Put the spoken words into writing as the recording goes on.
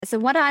So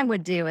what I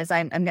would do is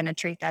I'm going to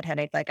treat that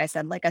headache, like I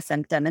said, like a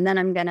symptom, and then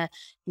I'm going to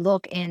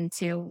look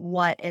into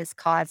what is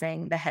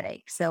causing the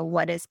headache. So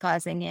what is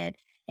causing it,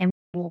 and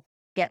we'll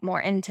get more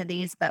into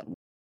these, but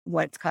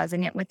what's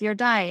causing it with your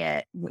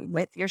diet,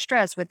 with your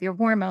stress, with your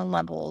hormone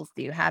levels?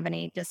 Do you have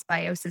any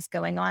dysbiosis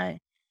going on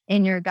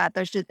in your gut?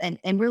 There's just and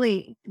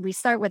really we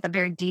start with a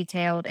very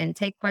detailed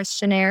intake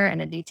questionnaire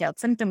and a detailed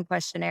symptom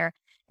questionnaire,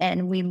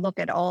 and we look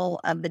at all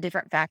of the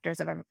different factors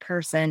of a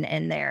person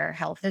and their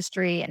health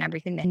history and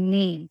everything they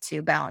need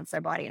to balance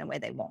their body in a way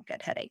they won't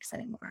get headaches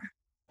anymore.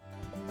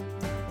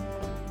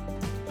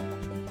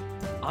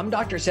 I'm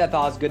Dr. Seth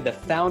Osgood, the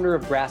founder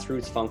of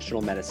Grassroots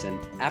Functional Medicine.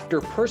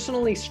 After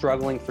personally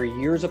struggling for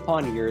years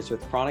upon years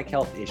with chronic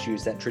health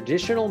issues that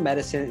traditional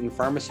medicine and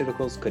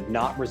pharmaceuticals could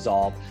not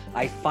resolve,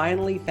 I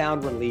finally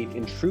found relief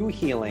in true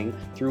healing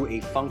through a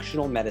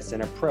functional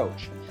medicine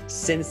approach.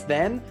 Since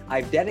then,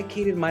 I've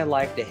dedicated my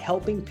life to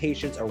helping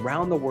patients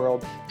around the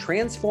world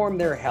transform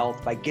their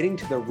health by getting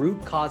to the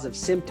root cause of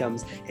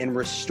symptoms and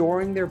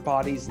restoring their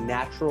body's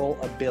natural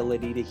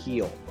ability to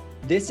heal.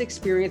 This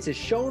experience has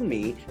shown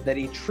me that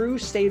a true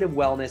state of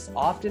wellness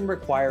often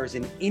requires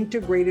an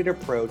integrated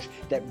approach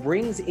that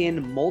brings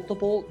in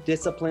multiple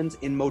disciplines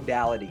and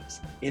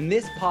modalities. In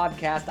this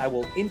podcast, I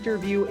will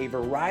interview a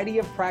variety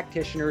of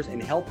practitioners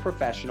and health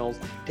professionals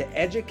to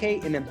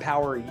educate and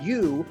empower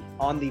you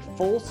on the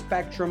full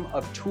spectrum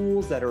of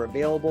tools that are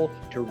available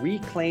to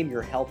reclaim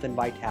your health and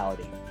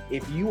vitality.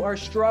 If you are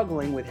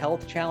struggling with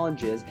health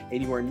challenges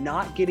and you are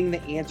not getting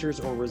the answers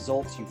or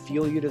results you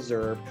feel you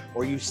deserve,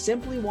 or you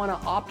simply want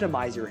to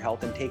optimize your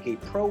health and take a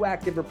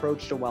proactive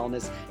approach to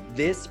wellness,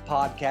 this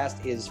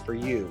podcast is for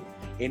you.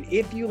 And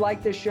if you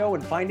like this show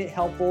and find it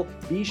helpful,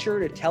 be sure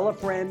to tell a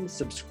friend,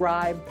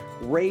 subscribe,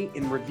 rate,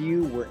 and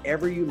review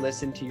wherever you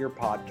listen to your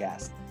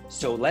podcast.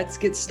 So let's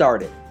get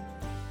started.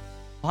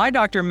 Hi,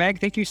 Dr. Meg.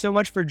 Thank you so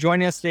much for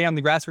joining us today on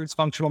the Grassroots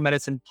Functional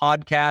Medicine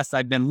podcast.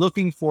 I've been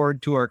looking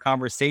forward to our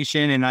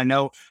conversation, and I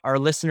know our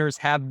listeners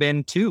have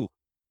been too.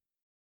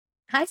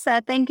 Hi,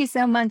 Seth. Thank you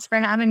so much for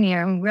having me.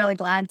 I'm really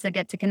glad to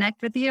get to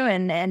connect with you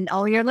and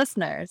all your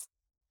listeners.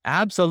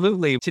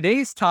 Absolutely.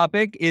 Today's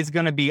topic is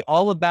going to be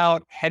all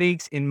about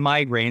headaches and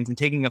migraines and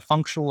taking a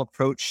functional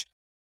approach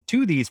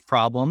to these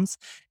problems.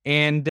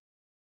 And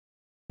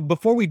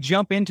before we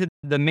jump into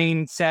the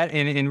main set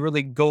and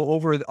really go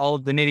over all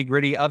of the nitty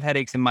gritty of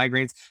headaches and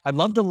migraines, I'd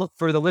love to look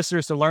for the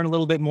listeners to learn a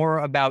little bit more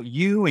about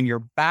you and your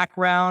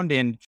background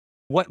and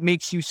what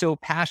makes you so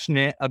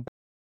passionate about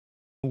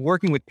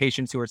working with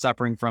patients who are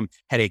suffering from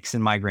headaches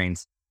and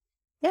migraines.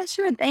 Yeah,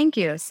 sure. Thank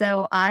you.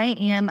 So I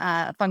am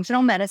a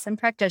functional medicine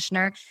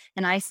practitioner,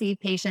 and I see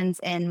patients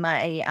in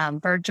my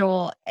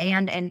virtual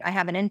and I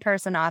have an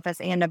in-person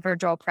office and a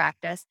virtual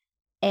practice.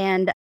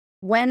 And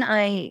when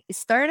I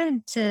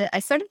started to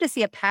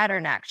see a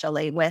pattern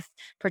actually with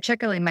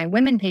particularly my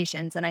women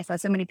patients, and I saw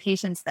so many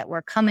patients that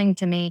were coming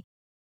to me.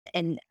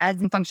 And as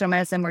in functional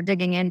medicine, we're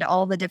digging into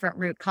all the different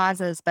root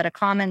causes. But a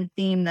common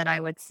theme that I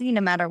would see,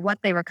 no matter what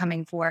they were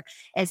coming for,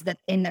 is that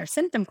in their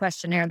symptom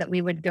questionnaire that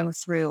we would go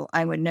through,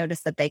 I would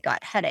notice that they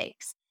got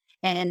headaches.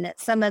 And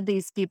some of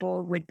these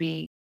people would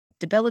be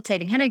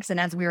debilitating headaches.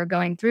 And as we were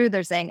going through,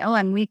 they're saying, oh,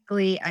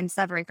 I'm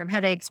suffering from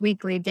headaches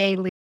weekly,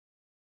 daily,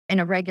 in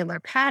a regular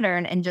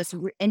pattern, and just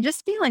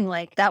feeling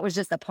like that was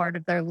just a part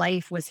of their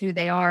life, was who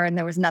they are, and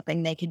there was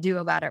nothing they could do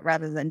about it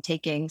rather than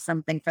taking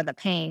something for the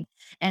pain.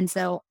 And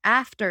so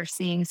after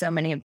seeing so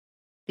many of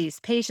these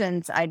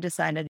patients, I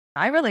decided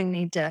I really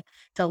need to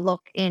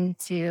look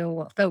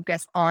into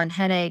focus on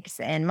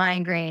headaches and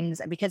migraines,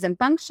 because in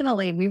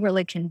functionally we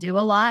really can do a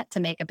lot to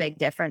make a big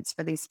difference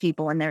for these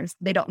people, and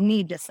they don't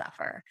need to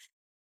suffer.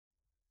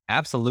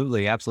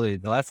 Absolutely. Absolutely.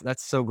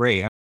 That's so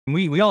great.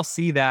 We all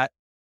see that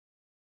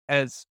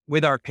as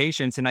with our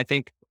patients. And I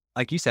think,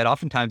 like you said,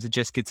 oftentimes it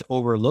just gets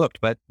overlooked,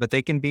 but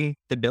they can be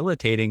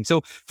debilitating.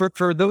 So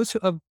for those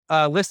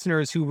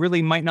listeners who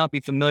really might not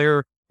be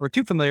familiar or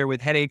too familiar with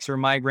headaches or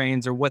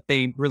migraines or what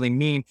they really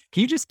mean,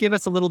 can you just give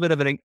us a little bit of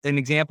an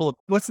example of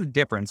what's the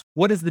difference?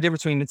 What is the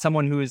difference between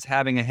someone who is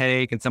having a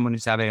headache and someone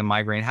who's having a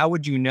migraine? How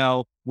would you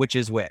know which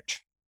is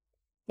which?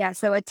 Yeah,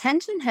 so a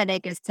tension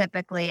headache is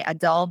typically a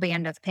dull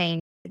band of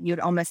pain. You'd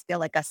almost feel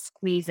like a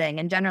squeezing.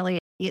 And generally,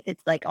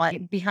 it's like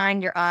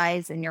behind your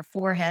eyes and your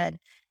forehead,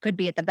 could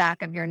be at the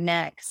back of your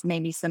neck,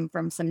 maybe some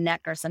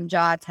neck or some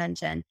jaw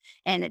tension.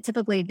 And it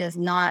typically does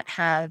not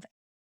have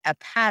a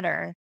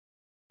pattern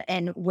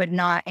and would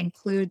not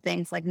include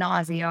things like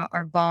nausea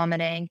or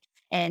vomiting,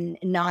 and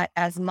not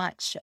as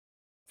much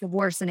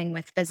worsening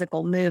with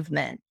physical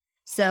movement.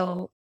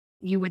 So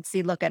you would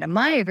look at a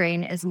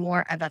migraine as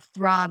more of a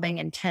throbbing,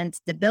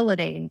 intense,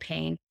 debilitating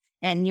pain.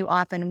 And you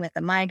often with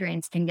the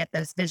migraines can get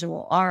those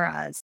visual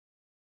auras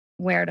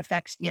where it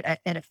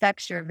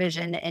affects your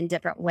vision in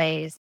different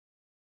ways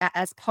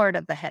as part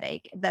of the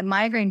headache. The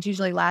migraines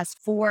usually last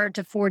 4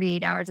 to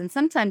 48 hours, and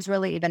sometimes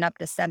really even up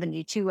to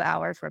 72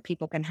 hours, where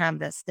people can have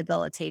this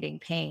debilitating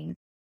pain.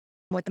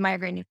 With the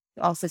migraine, you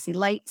also see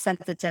light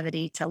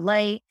sensitivity to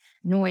light,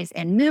 noise,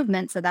 and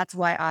movement. So that's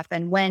why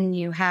often when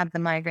you have the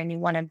migraine, you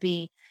want to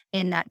be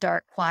in that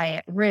dark,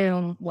 quiet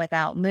room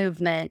without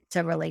movement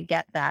to really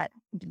get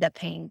the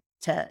pain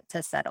to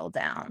settle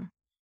down.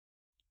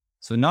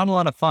 So not a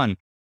lot of fun.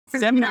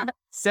 Seven, Not,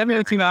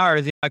 72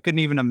 hours, I couldn't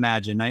even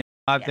imagine.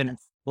 I've been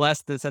yes.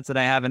 blessed in the sense that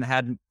I haven't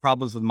had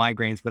problems with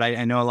migraines, but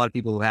I know a lot of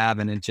people who have,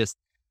 and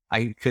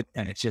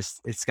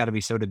it's got to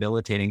be so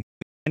debilitating.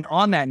 And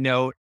on that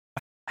note,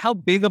 how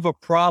big of a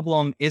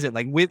problem is it?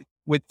 Like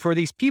for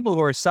these people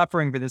who are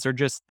suffering for this or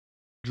just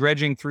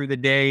dredging through the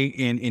day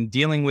in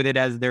dealing with it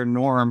as their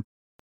norm,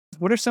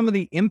 what are some of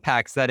the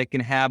impacts that it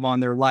can have on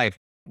their life?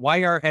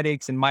 Why are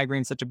headaches and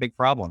migraines such a big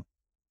problem?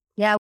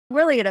 Yeah,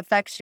 really, it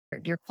affects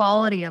your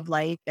quality of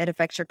life. It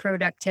affects your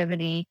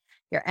productivity,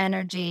 your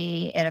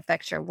energy. It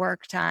affects your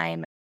work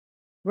time.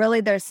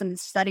 Really, there's some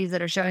studies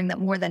that are showing that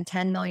more than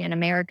 10 million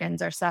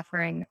Americans are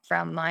suffering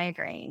from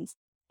migraines,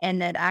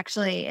 and that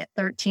actually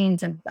 13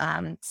 to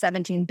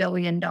 $17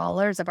 billion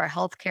of our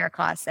healthcare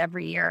costs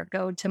every year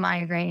go to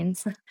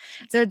migraines.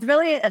 So it's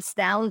really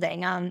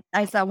astounding.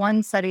 I saw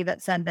one study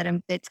that said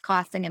that it's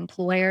costing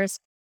employers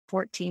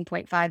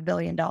 $14.5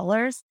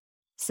 billion.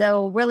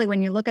 So really,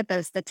 when you look at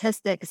those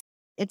statistics,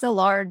 it's a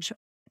large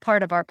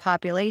part of our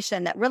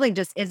population that really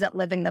just isn't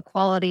living the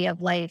quality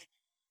of life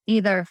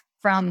either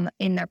from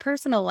in their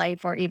personal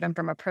life or even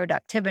from a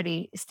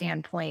productivity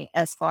standpoint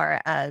as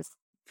far as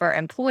for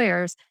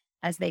employers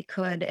as they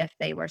could if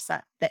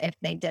if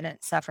they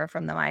didn't suffer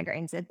from the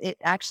migraines. It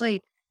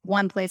actually,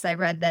 one place I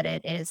read that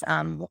it is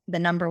the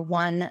number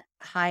one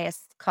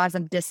highest cause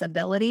of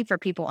disability for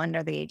people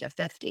under the age of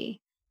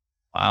 50.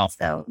 Wow.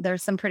 So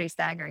there's some pretty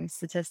staggering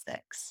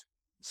statistics.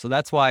 So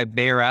that's why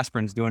Bayer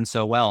aspirin's doing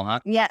so well,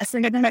 huh? Yes,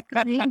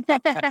 exactly.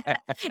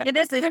 It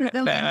is a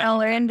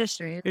billion-dollar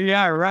industry.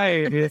 Yeah,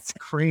 right. It's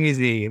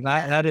crazy.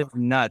 That is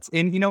nuts.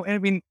 And and I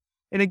mean,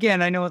 and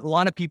again, I know a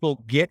lot of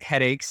people get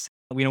headaches.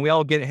 We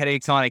all get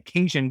headaches on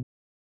occasion.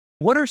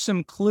 What are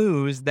some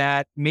clues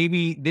that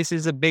maybe this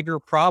is a bigger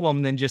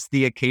problem than just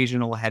the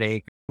occasional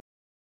headache?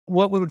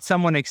 What would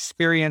someone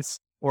experience,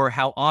 or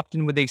how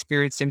often would they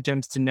experience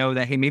symptoms to know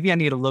that, hey, maybe I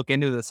need to look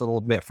into this a little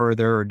bit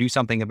further or do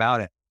something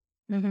about it?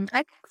 I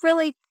think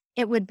really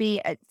it would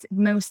be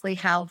mostly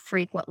how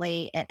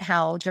frequently and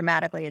how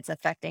dramatically it's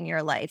affecting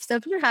your life. So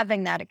if you're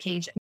having that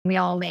occasion, we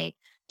all may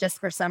just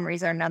for some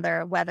reason or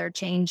another, weather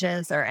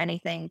changes or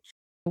anything,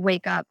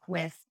 wake up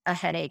with a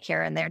headache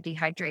here and there,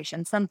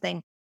 dehydration,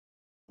 something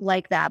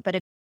like that. But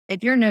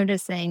if you're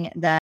noticing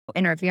that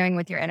interfering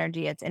with your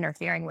energy, it's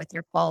interfering with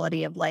your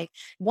quality of life.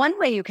 One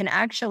way you can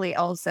actually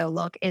also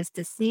look is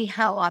to see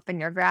how often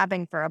you're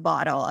grabbing for a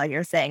bottle,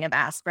 you're saying of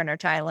aspirin or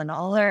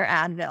Tylenol or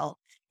Advil.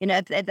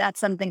 If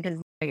that's something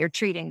because you're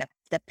treating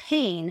the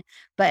pain,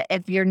 but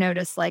if you're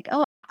notice like,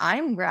 oh,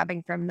 I'm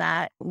grabbing from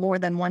that more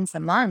than once a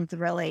month,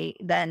 really,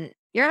 then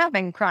you're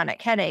having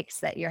chronic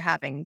headaches that you're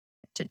having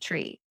to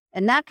treat.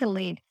 And that can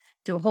lead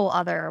to a whole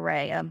other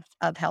array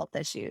of health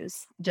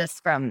issues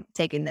just from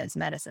taking those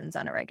medicines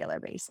on a regular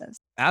basis.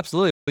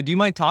 Absolutely. But do you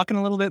mind talking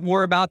a little bit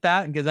more about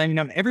that? Because I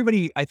mean,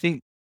 everybody, I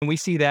think when we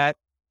see that,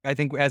 I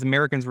think as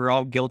Americans, we're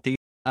all guilty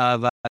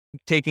of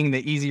taking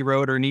the easy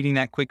road or needing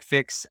that quick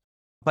fix.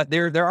 But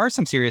there are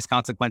some serious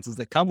consequences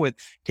that come with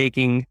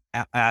taking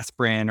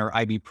aspirin or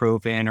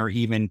ibuprofen or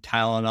even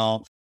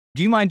Tylenol.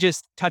 Do you mind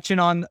just touching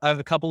on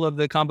a couple of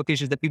the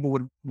complications that people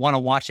would want to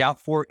watch out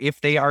for if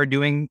they are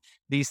doing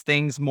these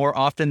things more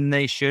often than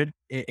they should?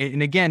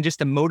 And again, just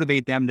to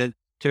motivate them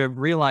to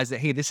realize that,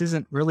 hey, this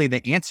isn't really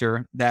the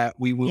answer that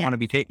we Yeah. want to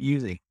be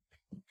using.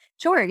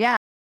 Sure. Yeah.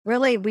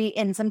 Really,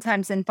 and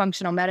sometimes in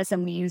functional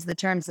medicine, we use the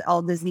terms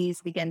all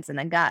disease begins in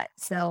the gut.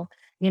 So,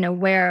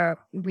 where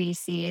we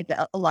see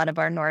a lot of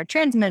our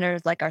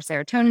neurotransmitters, like our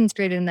serotonin's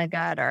created in the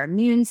gut, our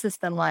immune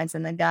system lies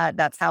in the gut.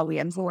 That's how we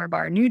absorb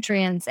our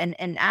nutrients. And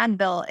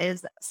Advil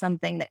is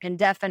something that can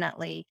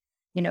definitely,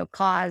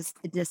 cause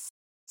just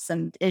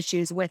some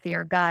issues with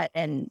your gut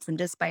and some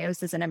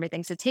dysbiosis and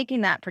everything. So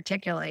taking that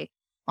particularly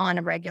on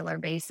a regular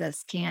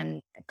basis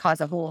can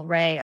cause a whole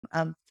array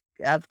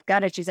of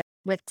gut issues.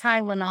 With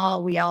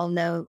Tylenol, we all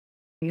know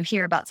you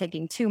hear about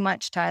taking too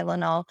much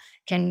Tylenol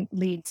can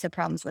lead to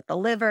problems with the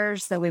liver.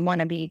 So we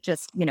want to be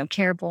just,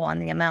 careful on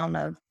the amount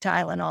of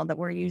Tylenol that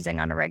we're using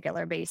on a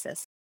regular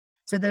basis.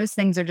 So those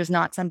things are just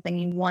not something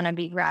you want to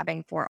be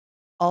grabbing for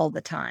all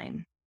the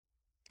time.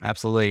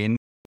 Absolutely. And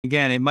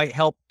again, it might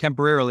help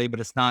temporarily, but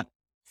it's not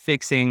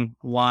fixing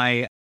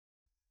why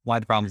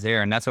the problem's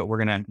there. And that's what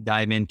we're going to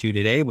dive into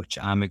today, which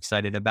I'm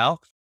excited about.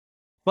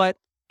 But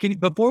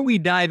before we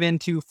dive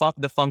into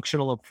the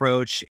functional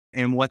approach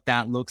and what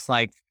that looks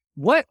like,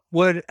 what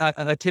would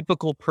a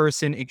typical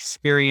person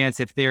experience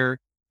if they're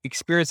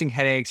experiencing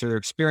headaches or they're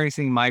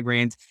experiencing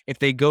migraines, if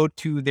they go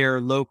to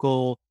their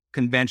local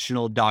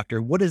conventional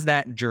doctor? What does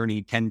that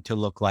journey tend to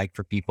look like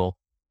for people?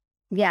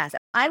 Yes,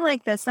 I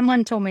like this.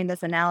 Someone told me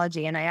this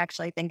analogy, and I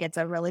actually think it's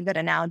a really good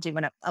analogy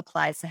when it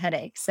applies to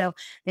headaches. So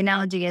the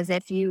analogy is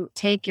if you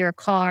take your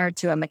car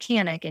to a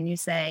mechanic and you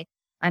say,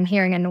 I'm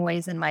hearing a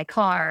noise in my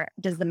car,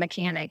 does the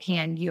mechanic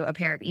hand you a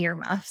pair of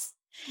earmuffs?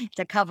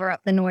 to cover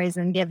up the noise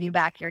and give you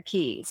back your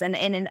keys. And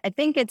I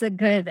think it's a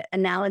good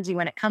analogy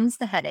when it comes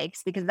to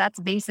headaches, because that's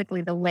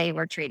basically the way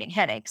we're treating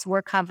headaches.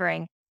 We're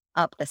covering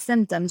up the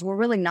symptoms. We're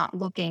really not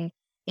looking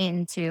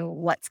into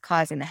what's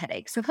causing the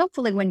headache. So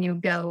hopefully when you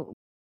go,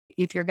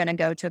 if you're going to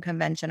go to a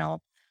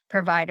conventional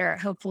provider,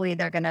 hopefully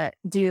they're going to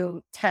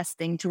do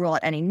testing to rule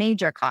out any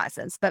major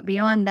causes. But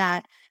beyond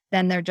that,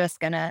 then they're just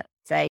going to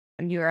say,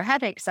 you're a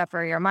headache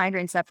sufferer, you're a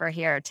migraine sufferer,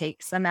 here,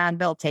 take some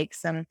Advil, take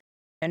some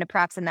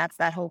naproxen, that's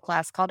that whole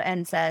class called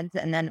NSAIDs,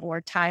 and then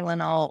or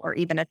Tylenol or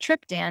even a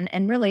triptan.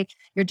 And really,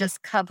 you're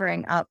just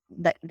covering up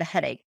the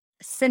headache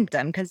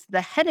symptom, because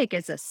the headache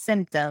is a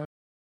symptom,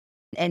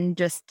 and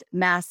just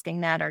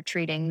masking that or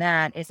treating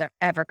that is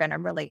ever going to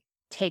really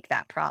take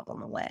that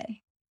problem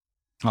away.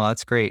 Oh,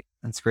 that's great.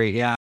 That's great.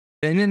 Yeah.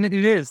 And then it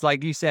is,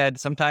 like you said,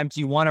 sometimes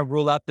you want to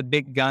rule out the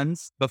big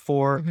guns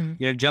before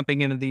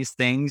jumping into these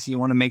things. You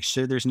want to make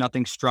sure there's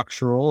nothing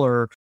structural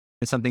or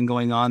something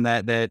going on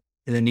that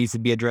needs to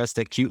be addressed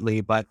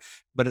acutely. But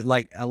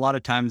like a lot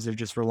of times they're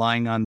just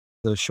relying on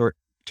those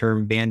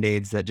short-term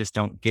Band-Aids that just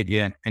don't get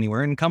you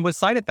anywhere and come with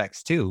side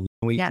effects too.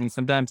 And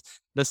sometimes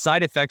the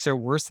side effects are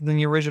worse than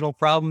the original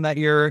problem that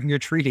you're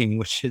treating,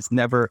 which is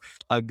never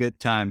a good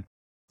time.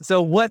 So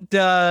what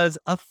does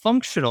a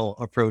functional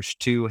approach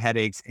to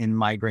headaches and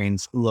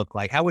migraines look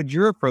like? How would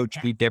your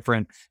approach be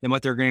different than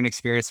what they're going to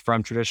experience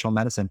from traditional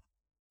medicine?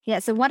 Yeah.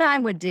 So what I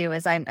would do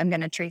is I'm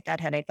going to treat that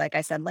headache, like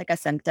I said, like a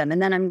symptom.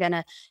 And then I'm going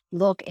to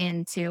look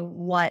into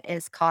what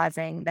is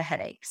causing the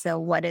headache. So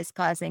what is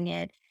causing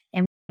it?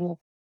 And we'll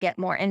get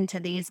more into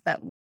these, but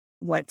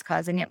what's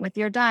causing it with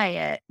your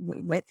diet,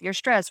 with your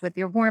stress, with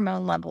your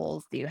hormone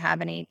levels? Do you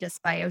have any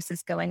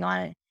dysbiosis going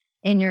on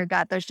in your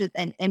gut? There's just,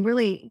 and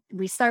really,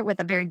 we start with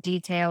a very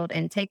detailed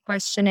intake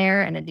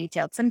questionnaire and a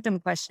detailed symptom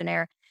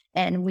questionnaire.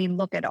 And we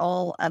look at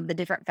all of the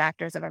different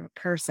factors of a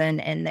person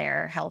and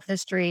their health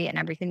history and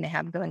everything they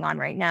have going on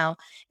right now.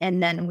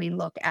 And then we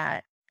look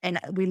at, and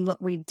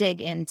we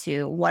dig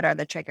into what are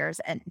the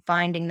triggers and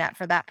finding that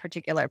for that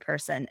particular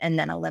person, and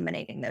then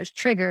eliminating those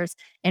triggers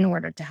in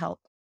order to help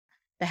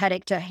the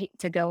headache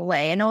to go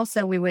away. And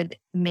also we would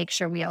make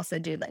sure we also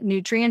do like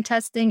nutrient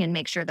testing and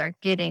make sure they're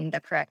getting the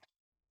correct,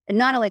 and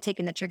not only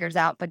taking the triggers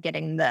out, but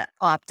getting the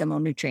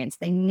optimal nutrients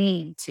they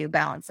need to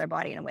balance their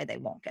body in a way they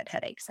won't get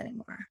headaches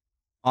anymore.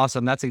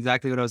 Awesome. That's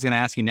exactly what I was going to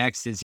ask you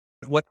next, is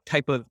what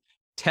type of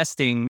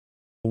testing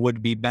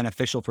would be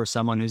beneficial for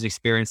someone who's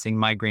experiencing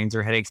migraines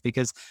or headaches?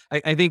 Because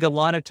I think a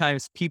lot of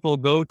times people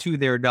go to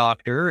their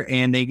doctor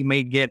and they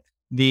may get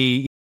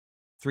the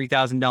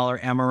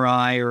 $3,000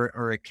 MRI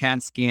or a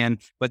CAT scan,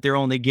 but they're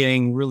only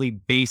getting really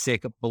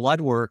basic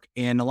blood work.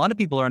 And a lot of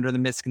people are under the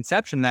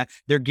misconception that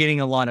they're getting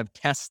a lot of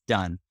tests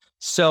done.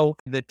 So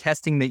the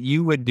testing that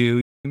you would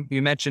do,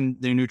 you mentioned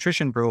the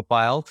nutrition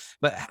profile,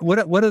 but what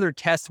other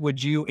tests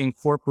would you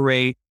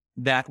incorporate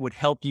that would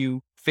help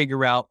you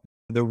figure out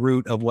the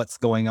root of what's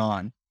going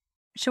on?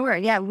 Sure.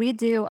 Yeah, we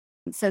do.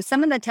 So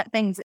some of the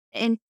things,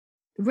 and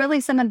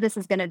really some of this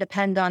is going to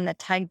depend on the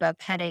type of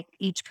headache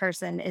each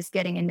person is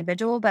getting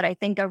individual, but I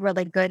think a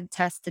really good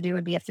test to do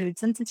would be a food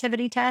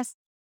sensitivity test,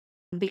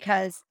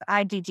 because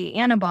IgG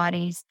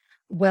antibodies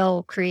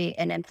will create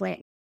an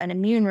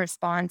immune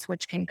response,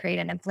 which can create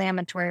an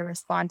inflammatory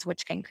response,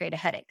 which can create a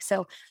headache.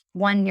 So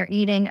when you're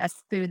eating a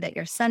food that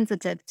you're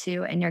sensitive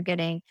to and you're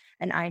getting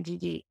an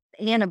IgG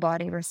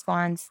antibody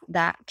response,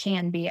 that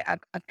can be a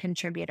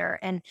contributor.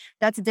 And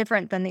that's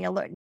different than the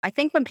alert. I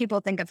think when people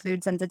think of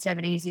food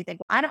sensitivities, you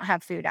think, well, I don't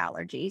have food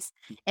allergies.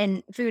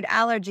 And food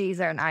allergies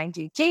are an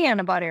IgG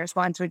antibody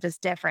response, which is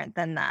different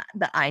than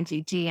the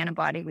IgG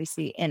antibody we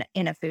see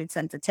in a food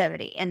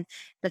sensitivity. And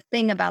the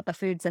thing about the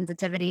food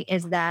sensitivity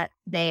is that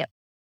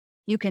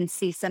you can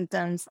see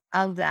symptoms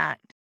of that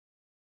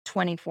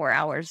 24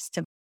 hours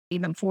to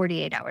even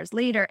 48 hours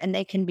later, and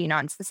they can be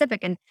nonspecific.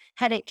 And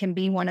headache can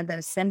be one of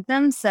those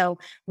symptoms. So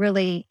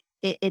really,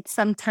 it's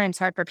sometimes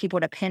hard for people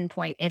to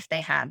pinpoint if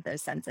they have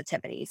those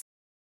sensitivities.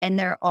 And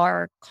there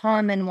are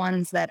common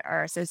ones that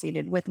are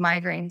associated with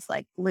migraines,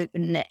 like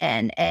gluten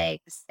and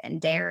eggs and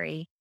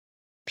dairy,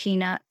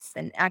 peanuts,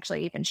 and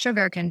actually even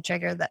sugar can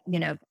trigger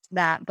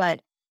that.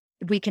 But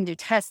we can do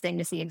testing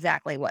to see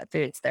exactly what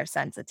foods they're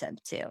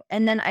sensitive to.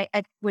 And then I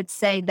would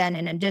say then,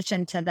 in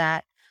addition to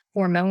that,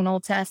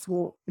 hormonal tests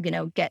will,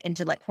 get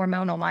into like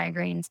hormonal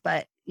migraines,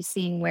 but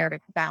seeing where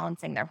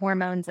balancing their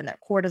hormones and their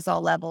cortisol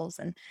levels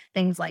and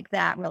things like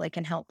that really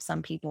can help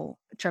some people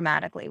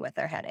dramatically with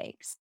their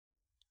headaches.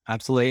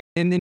 Absolutely.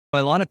 And then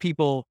a lot of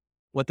people,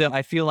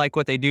 I feel like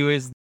what they do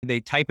is they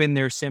type in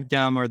their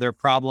symptom or their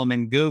problem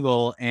in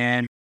Google,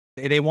 and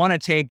they want to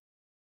take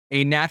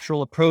a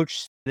natural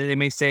approach. They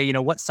may say,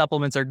 what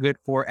supplements are good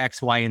for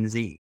X, Y, and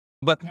Z.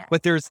 But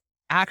there's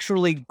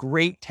actually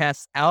great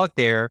tests out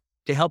there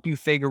to help you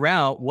figure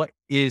out what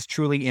is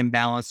truly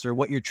imbalanced or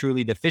what you're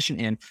truly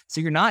deficient in. So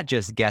you're not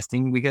just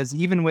guessing, because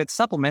even with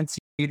supplements,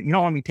 you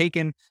don't want to be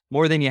taking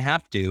more than you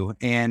have to.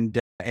 And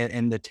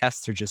the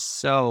tests are just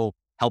so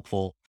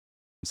helpful.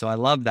 So I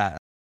love that.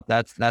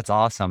 That's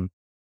awesome.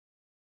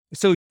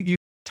 So you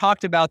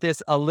talked about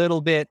this a little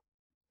bit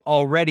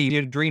already the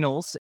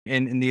adrenals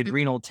and the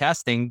adrenal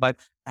testing, but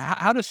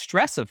how does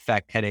stress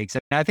affect headaches?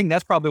 And I think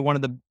that's probably one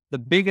of the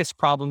biggest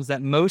problems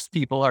that most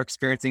people are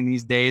experiencing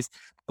these days.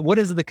 What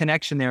is the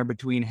connection there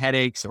between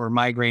headaches or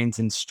migraines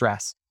and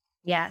stress?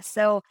 Yeah.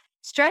 So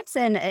stress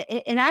and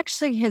it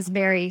actually is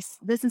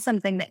this is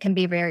something that can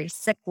be very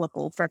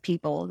cyclical for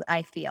people,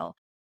 I feel,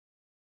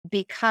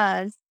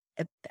 because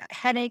uh,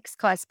 headaches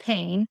cause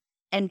pain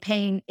and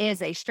pain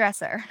is a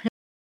stressor.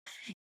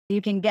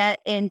 You can get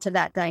into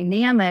that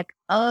dynamic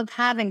of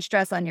having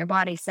stress on your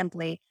body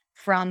simply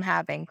from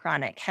having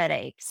chronic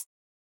headaches.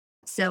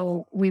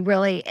 So we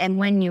really, and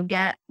when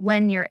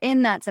you're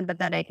in that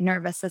sympathetic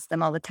nervous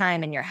system all the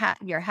time and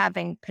you're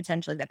having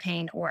potentially the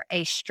pain or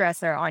a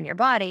stressor on your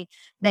body,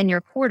 then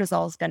your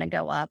cortisol is going to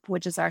go up,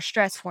 which is our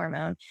stress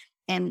hormone.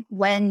 And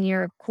when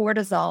your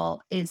cortisol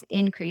is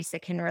increased,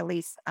 it can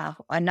release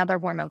another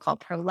hormone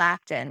called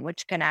prolactin,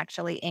 which can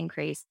actually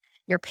increase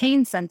your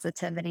pain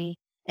sensitivity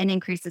and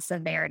increase the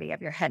severity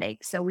of your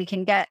headache. So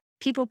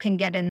people can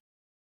get in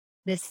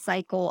this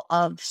cycle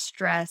of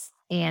stress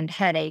and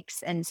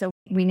headaches. And so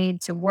we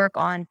need to work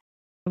on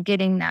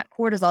getting that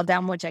cortisol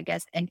down, which I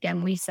guess,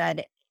 again, we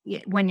said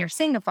when you're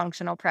seeing a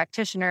functional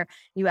practitioner,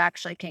 you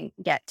actually can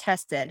get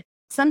tested.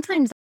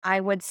 Sometimes I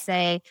would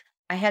say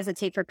I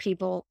hesitate for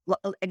people,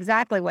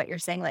 exactly what you're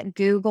saying, like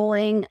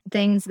Googling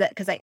things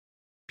because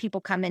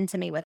people come into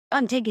me with,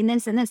 I'm taking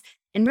this and this.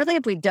 And really,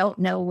 if we don't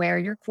know where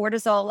your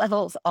cortisol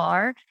levels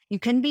are, you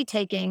can be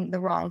taking the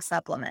wrong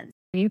supplement.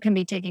 You can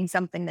be taking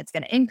something that's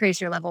going to increase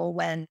your level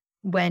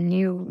when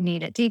you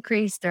need it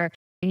decreased, or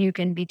you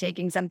can be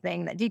taking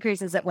something that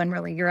decreases it when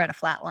really you're at a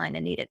flat line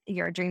and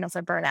your adrenals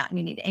are burnt out and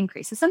you need to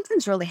increase. So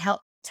sometimes really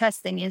help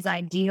testing is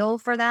ideal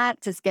for that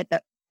to get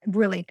the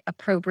really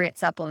appropriate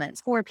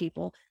supplements for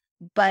people.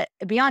 But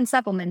beyond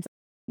supplements,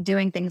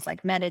 doing things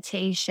like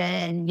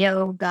meditation,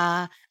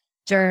 yoga,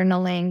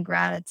 journaling,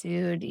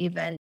 gratitude,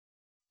 even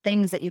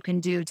things that you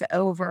can do to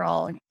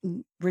overall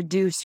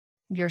reduce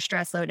your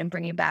stress load and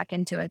bring you back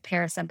into a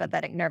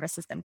parasympathetic nervous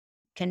system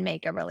can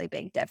make a really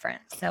big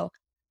difference. So,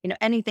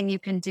 anything you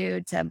can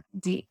do to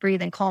deep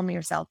breathe and calm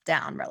yourself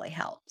down really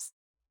helps.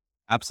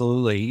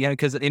 Absolutely. Yeah.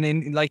 Because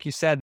like you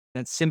said,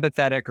 that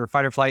sympathetic or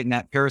fight or flight and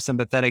that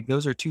parasympathetic,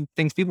 those are two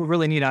things people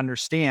really need to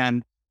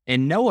understand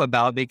and know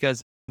about,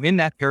 because in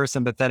that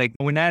parasympathetic,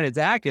 when that is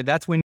active,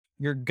 that's when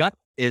your gut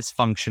is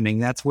functioning.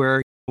 That's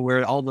where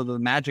all of the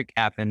magic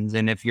happens.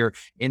 And if you're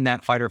in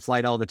that fight or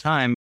flight all the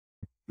time,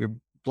 your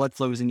blood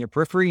flows in your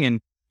periphery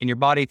and your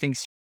body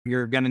thinks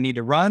you're going to need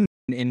to run,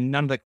 and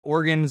none of the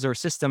organs or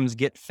systems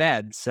get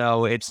fed.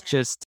 So it's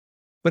just,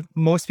 but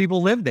most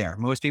people live there.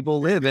 Most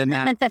people live in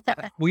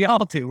that. We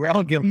all do. We're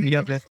all guilty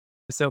of it.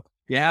 So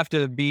you have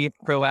to be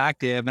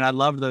proactive. And I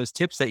love those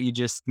tips that you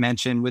just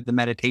mentioned with the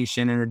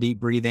meditation and the deep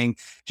breathing.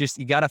 Just,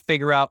 you got to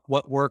figure out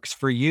what works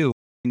for you,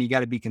 and you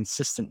got to be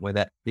consistent with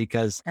it,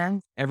 because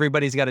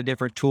everybody's got a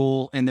different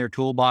tool in their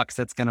toolbox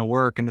that's going to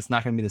work, and it's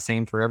not going to be the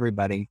same for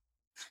everybody.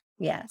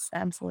 Yes,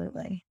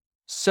 absolutely.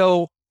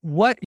 So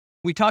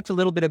we talked a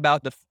little bit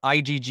about the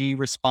IgG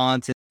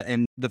response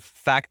and the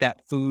fact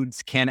that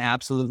foods can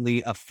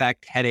absolutely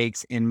affect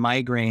headaches and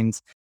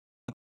migraines.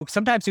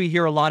 Sometimes we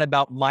hear a lot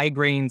about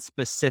migraine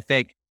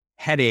specific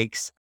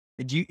headaches.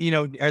 Is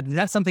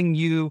that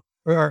something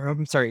or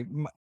I'm sorry,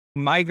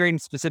 migraine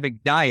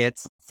specific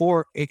diets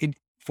for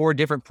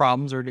different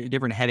problems or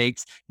different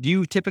headaches? Do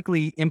you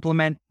typically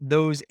implement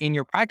those in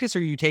your practice,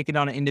 or you take it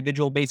on an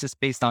individual basis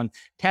based on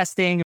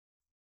testing?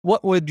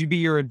 What would be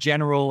your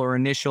general or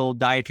initial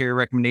dietary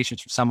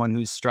recommendations for someone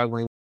who's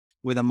struggling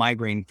with a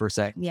migraine per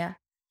se? Yeah.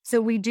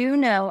 So we do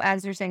know,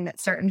 as you're saying, that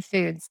certain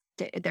foods,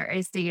 there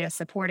is data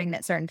supporting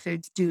that certain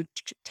foods do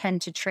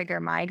tend to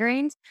trigger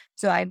migraines.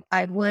 So I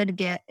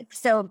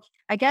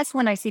guess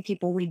when I see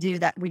people, we do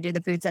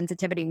the food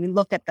sensitivity, we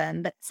look at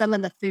them, but some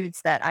of the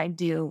foods that I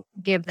do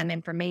give them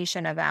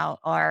information about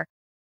are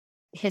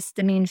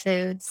histamine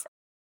foods.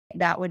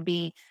 That would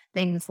be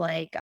things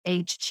like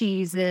aged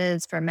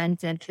cheeses,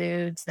 fermented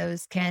foods.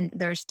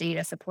 There's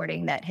data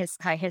supporting that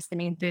high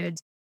histamine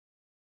foods,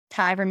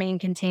 tyramine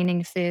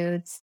containing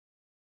foods,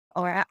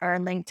 or are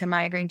linked to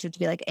migraines, which would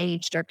be like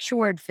aged or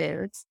cured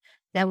foods.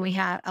 Then we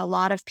have a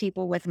lot of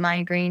people with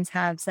migraines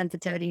have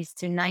sensitivities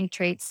to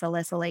nitrates,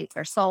 salicylates,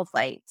 or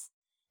sulfites.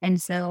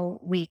 And so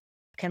we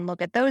can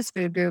look at those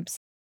food groups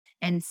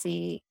and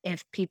see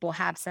if people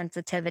have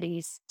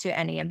sensitivities to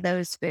any of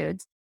those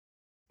foods.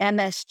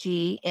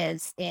 MSG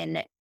is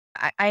in,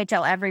 I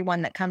tell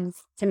everyone that comes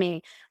to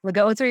me, we'll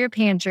go through your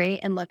pantry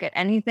and look at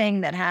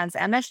anything that has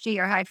MSG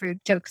or high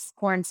fructose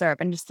corn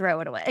syrup and just throw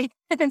it away.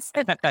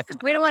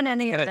 We don't want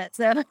any of it.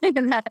 So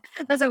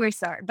that's where we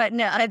start. But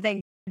no, I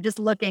think just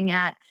looking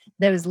at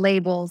those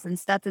labels and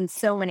stuff, and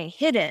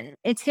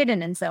it's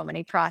hidden in so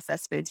many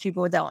processed foods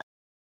people don't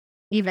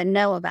even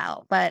know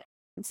about. But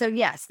so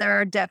yes, there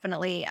are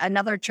definitely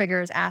another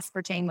trigger is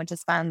aspartame, which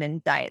is found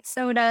in diet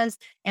sodas.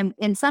 And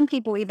some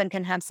people even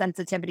can have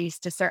sensitivities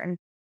to certain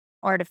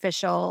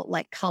artificial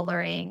like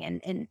coloring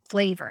and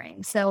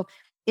flavoring. So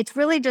it's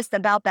really just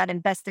about that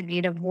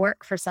investigative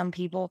work for some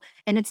people.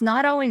 And it's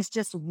not always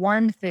just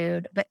one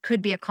food, but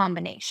could be a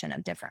combination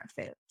of different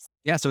foods.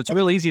 Yeah. So it's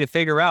real easy to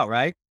figure out,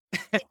 right?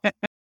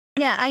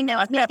 Yeah, I know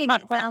it's making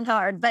it sound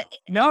hard, but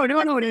No, it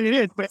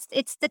is. But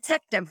it's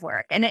detective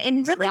work, and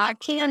really I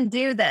can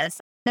do this.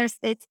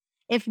 It's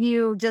if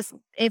you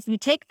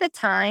take the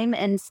time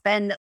and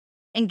spend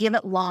and give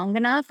it long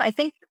enough, I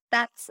think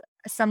that's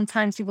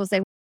sometimes people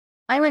say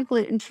I went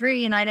gluten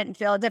free and I didn't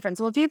feel a difference.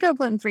 Well, if you go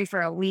gluten free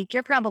for a week,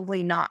 you're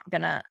probably not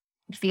gonna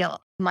feel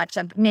much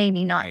of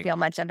maybe not right, feel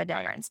much of a right.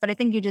 difference. But I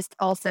think you just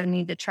also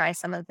need to try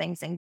some of the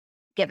things and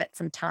give it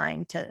some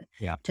time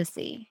Yeah. to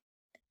see.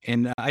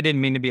 And I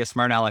didn't mean to be a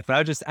smart aleck,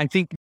 but I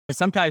think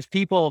sometimes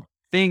people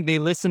think they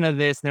listen to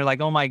this and they're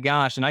like, oh my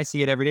gosh. And I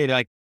see it every day. They're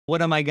like,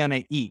 what am I going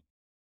to eat?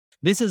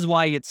 This is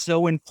why it's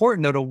so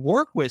important though to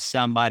work with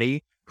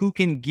somebody who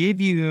can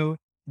give you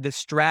the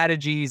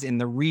strategies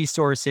and the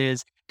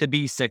resources to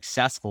be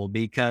successful,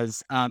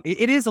 because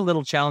it is a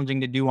little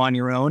challenging to do on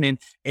your own,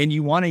 and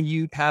you want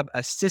to have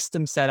a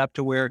system set up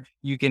to where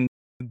you can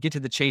get to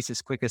the chase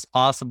as quick as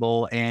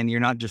possible, and you're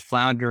not just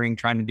floundering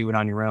trying to do it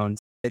on your own.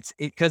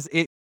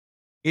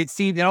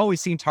 It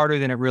always seems harder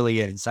than it really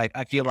is.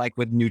 I feel like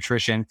with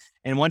nutrition,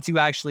 and once you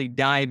actually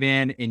dive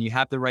in and you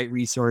have the right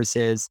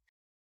resources,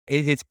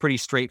 it's pretty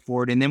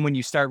straightforward. And then when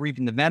you start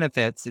reaping the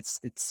benefits,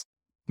 it's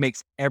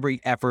makes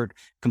every effort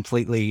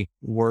completely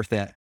worth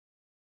it.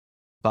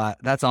 But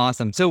that's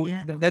awesome. So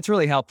Yeah. that's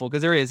really helpful,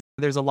 because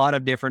there's a lot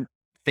of different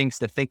things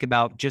to think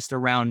about just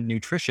around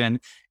nutrition.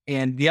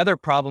 And the other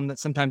problem that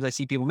sometimes I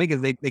see people make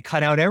is they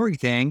cut out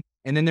everything,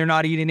 and then they're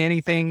not eating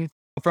anything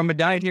from a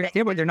dietary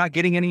standpoint. They're not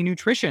getting any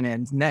nutrition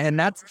in, and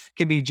that's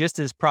can be just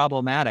as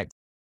problematic.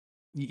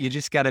 You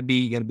just you got to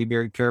be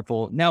very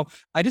careful. Now,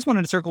 I just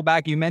wanted to circle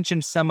back. You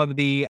mentioned some of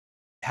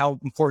how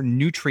important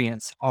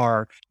nutrients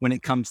are when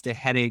it comes to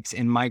headaches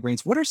and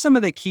migraines. What are some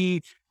of the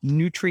key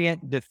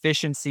nutrient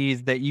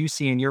deficiencies that you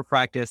see in your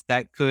practice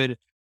that could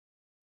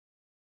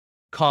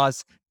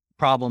cause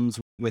problems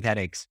with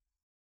headaches?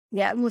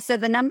 Yeah, well, so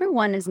the number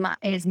one is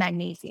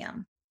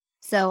magnesium.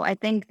 So I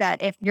think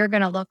that if you're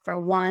going to look for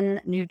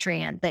one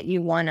nutrient that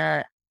you want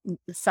to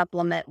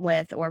supplement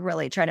with or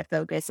really try to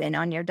focus in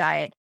on your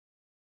diet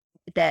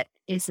that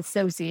is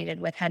associated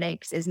with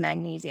headaches is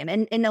magnesium.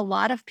 And a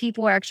lot of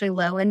people are actually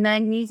low in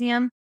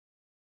magnesium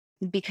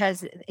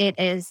because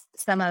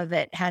some of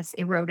it has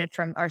eroded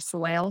from our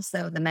soil.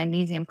 So the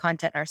magnesium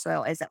content in our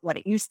soil isn't what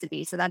it used to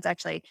be. So that's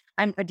actually,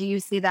 do you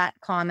see that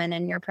common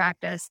in your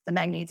practice, the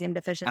magnesium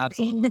deficiency?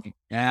 Absolutely.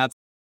 Yeah.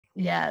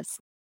 Yes.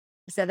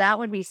 So that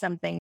would be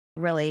something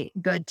really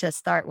good to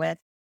start with.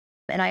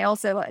 And I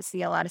also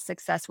see a lot of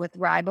success with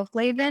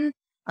riboflavin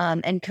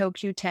and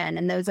CoQ10,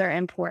 and those are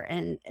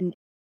important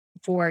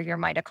for your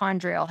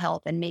mitochondrial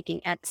health and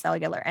making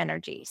cellular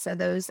energy. So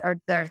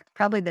they're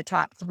probably the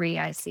top three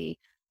I see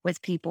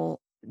with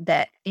people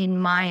that in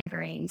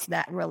migraines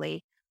that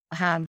really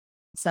have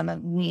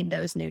need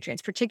those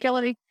nutrients,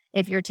 particularly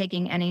if you're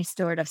taking any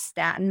sort of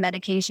statin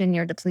medication,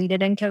 you're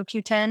depleted in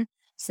CoQ10.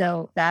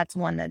 So that's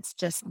one that's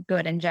just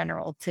good in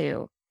general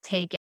to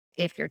take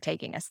if you're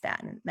taking a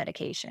statin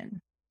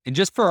medication. And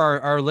just for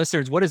our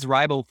listeners, what is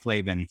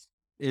riboflavin?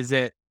 Is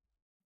it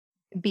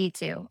B2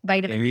 There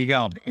vitamin. you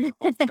go.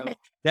 So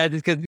that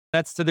is because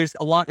so there's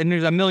a lot, and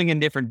there's a million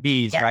different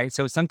Bs, Yeah. right?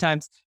 So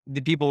sometimes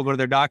the people will go to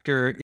their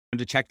doctor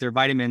to check their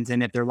vitamins,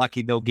 and if they're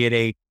lucky, they'll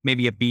get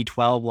maybe a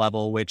B12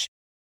 level, which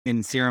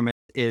in serum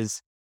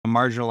is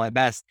marginal at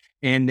best.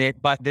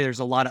 But there's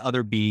a lot of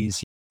other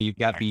Bs. You've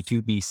got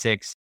B2,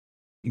 B6,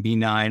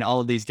 B9, all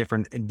of these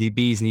different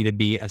Bs need to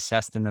be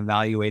assessed and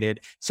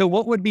evaluated. So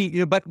what would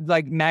be, but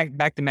like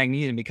back to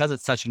magnesium, because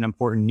it's such an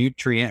important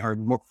nutrient or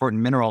more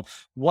important mineral,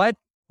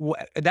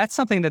 that's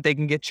something that they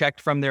can get checked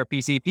from their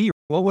PCP.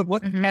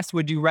 What test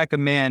would you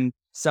recommend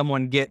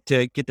someone get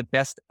to get the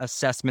best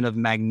assessment of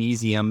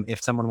magnesium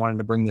if someone wanted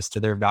to bring this to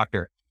their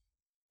doctor?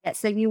 Yeah,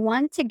 so you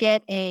want to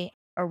get a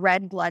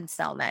red blood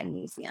cell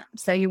magnesium.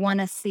 So you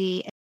want to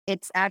see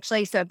it's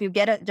actually, so if you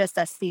get just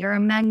a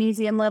serum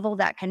magnesium level,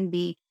 that can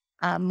be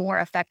more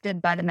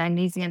affected by the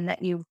magnesium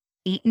that you've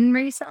eaten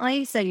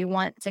recently. So you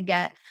want to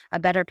get a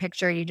better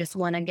picture. You just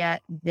want to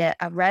get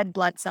a red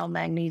blood cell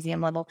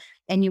magnesium level,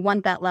 and you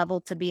want that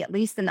level to be at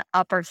least in the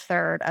upper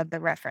third of the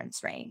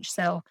reference range.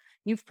 So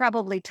you've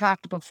probably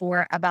talked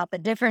before about the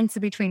difference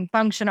between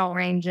functional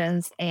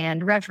ranges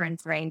and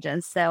reference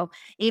ranges. So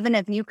even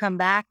if you come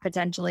back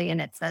potentially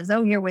and it says,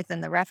 oh, you're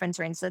within the reference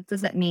range, that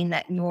doesn't mean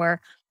that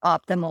you're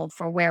optimal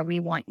for where we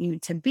want you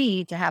to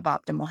be to have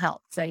optimal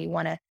health. So you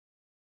want to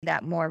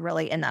that more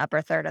really in the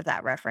upper third of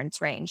that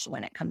reference range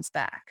when it comes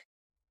back.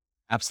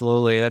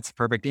 Absolutely. That's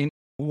perfect. And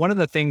one of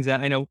the things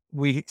that I know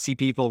we see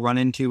people run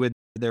into with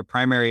their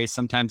primaries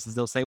sometimes is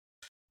they'll say,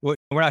 we're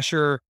not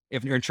sure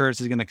if your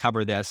insurance is going to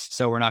cover this,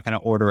 so we're not going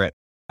to order it.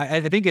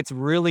 I think it's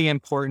really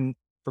important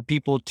for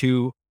people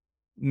to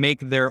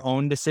make their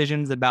own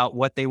decisions about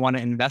what they want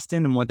to invest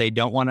in and what they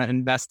don't want to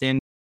invest in,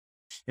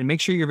 and make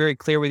sure you're very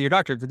clear with your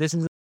doctor.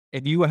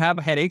 If you have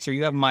headaches or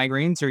you have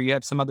migraines or you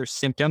have some other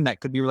symptom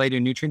that could be related to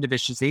nutrient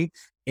deficiency,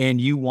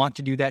 and you want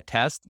to do that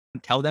test,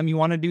 tell them you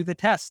want to do the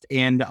test.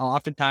 And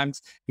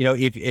oftentimes,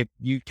 if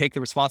you take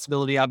the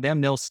responsibility of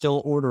them, they'll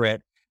still order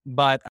it.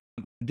 But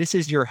this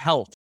is your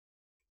health.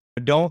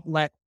 Don't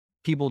let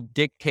people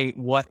dictate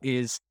what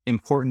is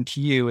important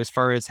to you as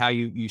far as how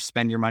you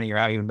spend your money or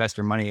how you invest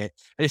your money. I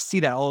just see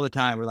that all the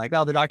time. We're like,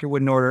 oh, the doctor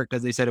wouldn't order it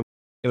because they said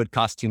it would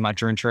cost too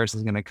much or insurance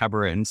is going to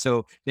cover it. And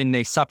so then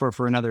they suffer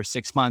for another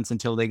 6 months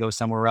until they go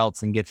somewhere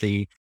else and get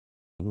the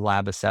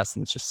lab assessed.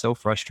 And it's just so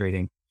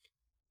frustrating.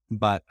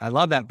 But I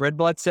love that red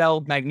blood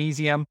cell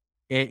magnesium.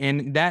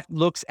 And that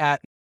looks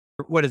at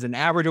what is an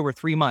average over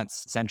 3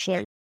 months,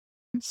 essentially.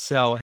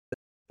 So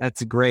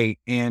that's great.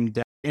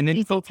 And then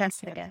Easy test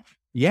to get.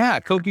 yeah,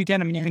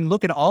 CoQ10. I mean, you can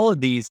look at all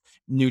of these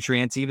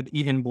nutrients, even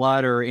in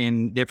blood or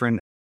in different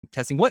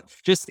testing.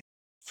 Just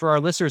for our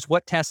listeners,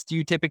 what tests do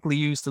you typically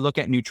use to look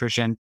at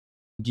nutrition?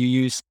 Do you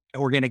use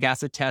organic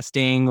acid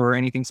testing or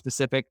anything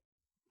specific?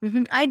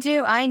 I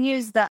do. I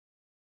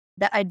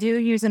do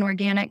use an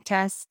organic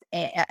test,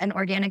 an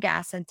organic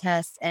acid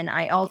test, and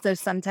I also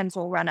sometimes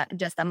will run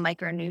just a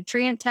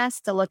micronutrient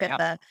test to look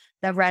at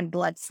the red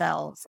blood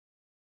cells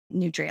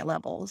nutrient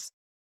levels.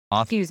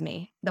 Awesome. Excuse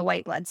me, the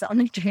white blood cell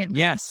nutrient.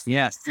 Yes,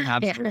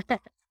 absolutely. Yeah.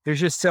 There's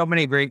just so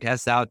many great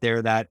tests out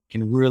there that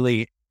can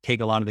really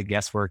take a lot of the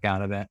guesswork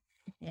out of it.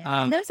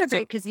 Yeah. And those are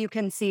great because you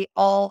can see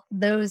all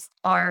those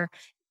are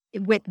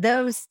with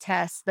those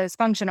tests, those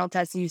functional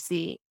tests, you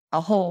see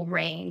a whole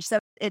range. So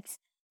it's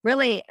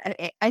really,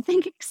 I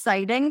think,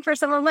 exciting for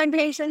some of my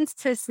patients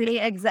to see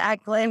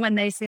exactly when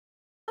they see,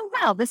 oh,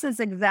 wow, this is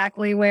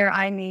exactly where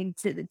I need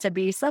to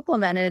be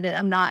supplemented.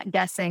 I'm not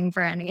guessing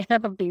for any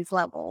of these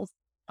levels.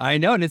 I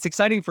know. And it's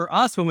exciting for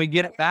us when we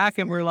get it back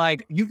and we're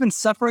like, you've been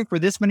suffering for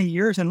this many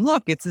years and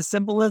look, it's as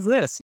simple as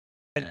this.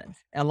 And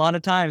a lot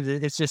of times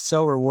it's just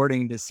so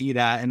rewarding to see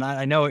that. And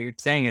I know what you're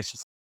saying. It's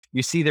just,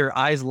 you see their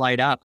eyes light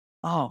up.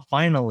 Oh,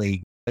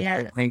 finally.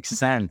 It makes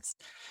sense.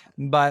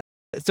 But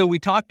so we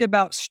talked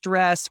about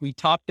stress. We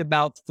talked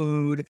about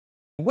food.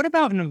 What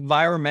about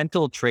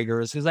environmental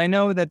triggers? Because I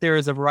know that there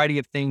is a variety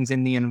of things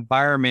in the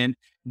environment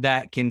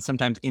that can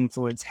sometimes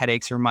influence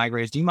headaches or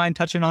migraines. Do you mind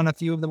touching on a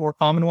few of the more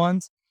common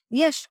ones?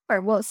 Yeah,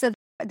 sure. Well, so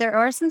there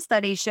are some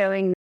studies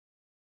showing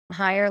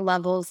higher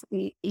levels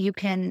you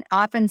can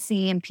often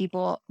see in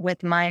people with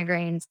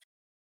migraines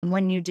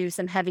when you do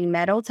some heavy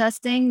metal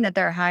testing that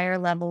there are higher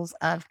levels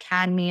of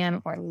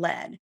cadmium or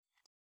lead.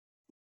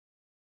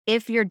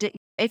 If you're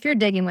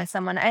digging with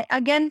someone, I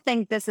again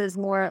think this is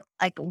more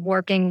like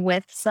working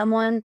with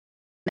someone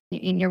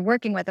and you're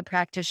working with a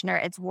practitioner,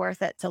 it's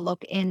worth it to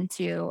look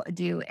into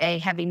do a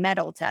heavy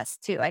metal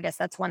test too. I guess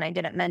that's one I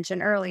didn't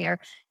mention earlier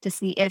to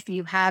see if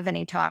you have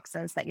any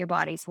toxins that your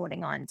body's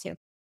holding on to.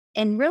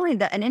 And really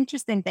an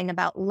interesting thing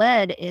about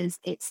lead is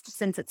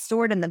since it's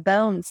stored in the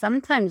bone,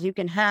 sometimes you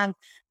can have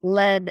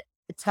lead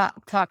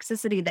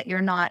toxicity that you're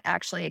not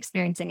actually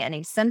experiencing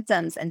any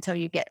symptoms until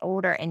you get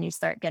older and you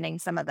start getting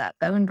some of that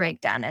bone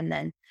breakdown. And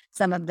then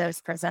some of those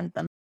present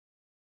them.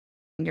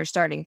 You're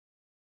starting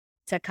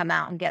to come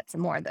out and get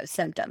some more of those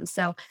symptoms.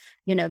 So,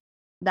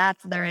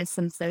 there is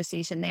some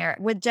association there.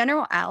 With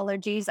general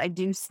allergies, I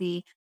do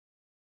see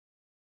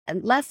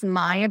less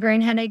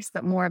migraine headaches,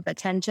 but more of the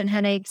tension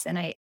headaches. And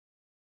I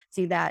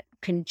see that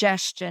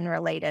congestion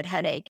related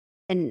headache.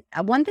 And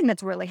one thing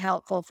that's really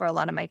helpful for a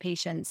lot of my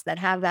patients that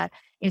have that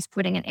is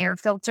putting an air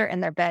filter in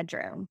their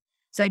bedroom.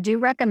 So I do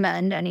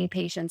recommend any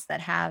patients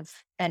that have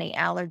any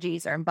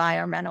allergies or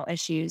environmental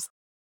issues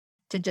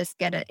to just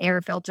get an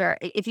air filter.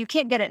 If you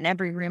can't get it in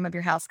every room of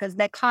your house, because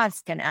that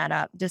cost can add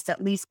up, just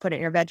at least put it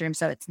in your bedroom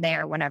so it's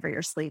there whenever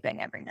you're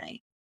sleeping every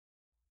night.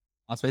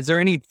 Awesome. Is there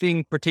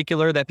anything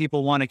particular that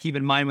people want to keep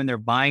in mind when they're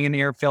buying an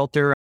air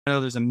filter? I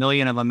know there's a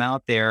million of them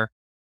out there,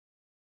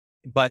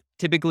 but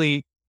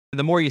typically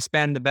the more you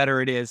spend, the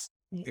better it is.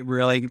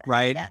 Really,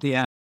 right?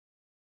 Yeah.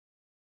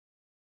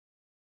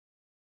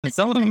 And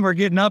some of them are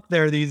getting up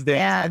there these days.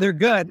 Yeah. They're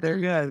good.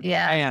 Yeah.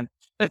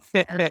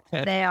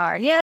 They are.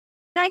 Yeah.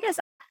 I guess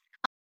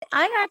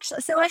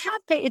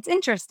it's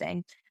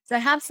interesting. So I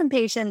have some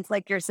patients,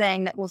 like you're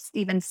saying, that will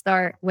even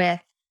start with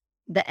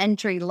the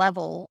entry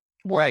level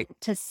right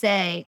to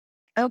say,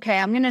 okay,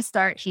 I'm going to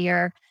start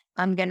here.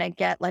 I'm going to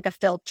get like a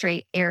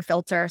Filtrete air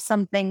filter,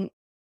 something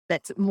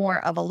that's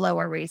more of a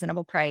lower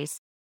reasonable price.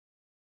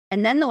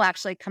 And then they'll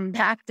actually come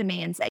back to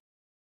me and say,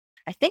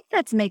 I think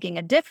that's making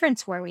a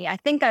difference for me. I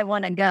think I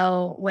want to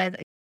go with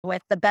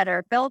the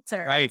better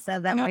filter. Right. So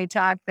then we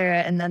talk through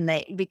it and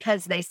then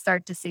because they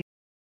start to see,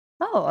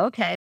 oh,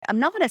 okay, I'm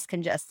not as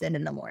congested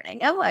in the morning.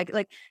 Oh,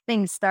 like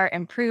things start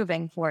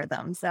improving for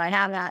them. So I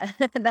have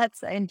that.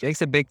 That's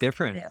makes a big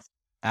difference. Yeah.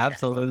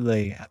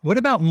 Absolutely. Yeah. What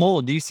about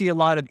mold? Do you see a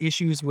lot of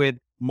issues with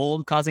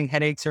mold causing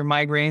headaches or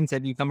migraines?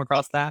 Have you come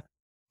across that?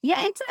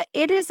 Yeah,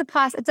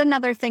 it's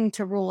another thing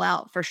to rule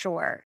out for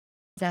sure,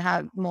 to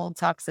have mold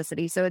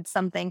toxicity. So it's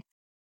something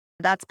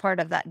that's part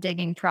of that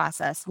digging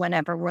process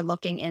whenever we're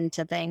looking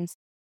into things.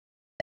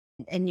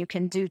 And you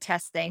can do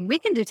testing. We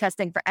can do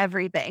testing for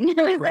everything.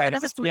 Right.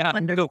 Yeah. I'm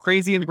going to go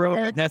crazy and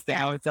broke testing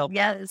how it's helped.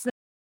 Yes.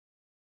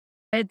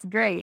 It's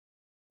great.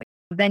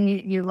 Then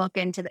you look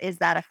into is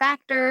that a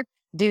factor?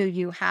 Do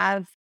you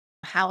have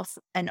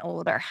an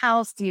older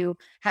house?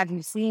 Have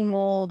you seen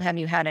mold? Have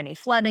you had any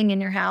flooding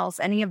in your house?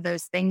 Any of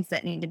those things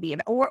that need to be,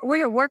 or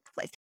your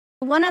workplace.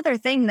 One other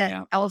thing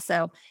that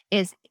also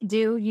is,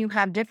 do you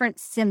have different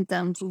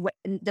symptoms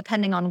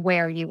depending on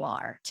where you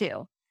are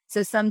too?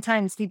 So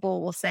sometimes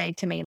people will say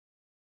to me,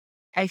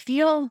 I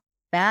feel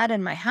bad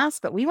in my house,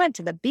 but we went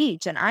to the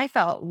beach and I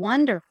felt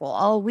wonderful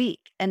all week.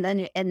 And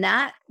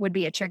that would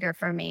be a trigger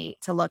for me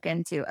to look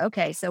into,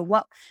 okay, so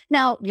what,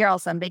 now you're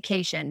also on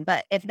vacation,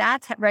 but if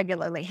that's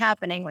regularly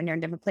happening when you're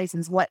in different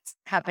places, what's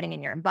happening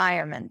in your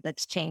environment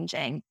that's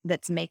changing,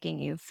 that's making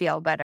you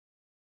feel better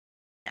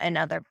in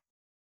other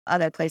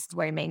places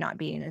where you may not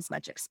be in as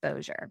much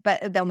exposure,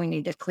 but then we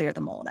need to clear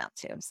the mold out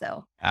too.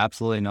 So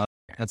Absolutely not.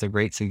 That's a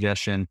great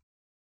suggestion.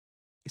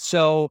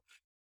 So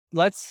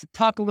let's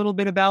talk a little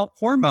bit about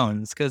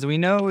hormones, because we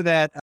know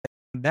that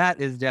that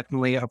is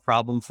definitely a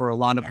problem for a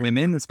lot of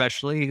women,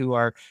 especially who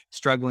are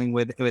struggling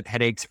with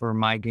headaches or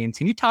migraines.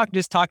 Can you talk to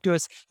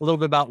us a little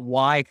bit about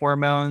why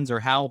hormones, or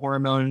how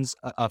hormones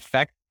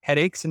affect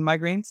headaches and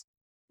migraines?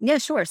 yeah,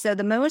 sure. So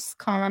the most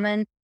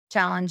common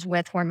challenge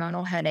with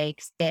hormonal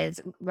headaches is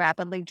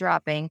rapidly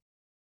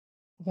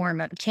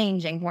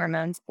changing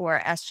hormones or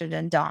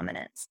estrogen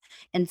dominance.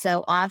 And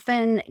so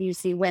often you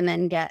see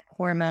women get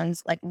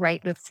hormones like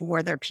right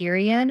before their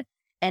period.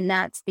 And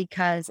that's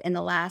because in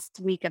the last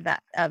week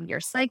of your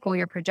cycle,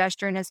 your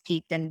progesterone has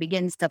peaked and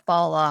begins to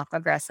fall off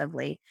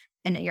aggressively.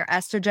 And your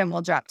estrogen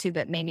will drop too,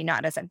 but maybe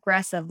not as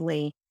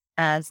aggressively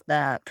as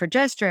the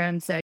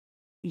progesterone. So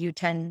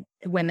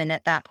women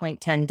at that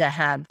point tend to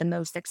have the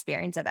most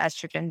experience of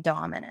estrogen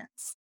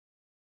dominance.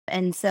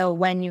 And so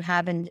when you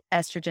have an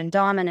estrogen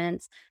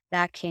dominance,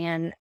 that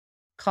can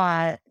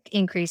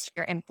increase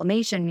your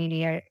inflammation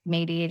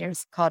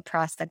mediators called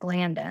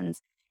prostaglandins.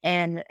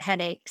 And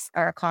headaches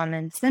are a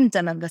common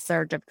symptom of the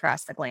surge of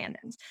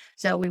prostaglandins.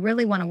 So we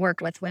really want to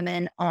work with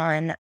women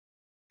on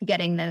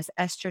getting those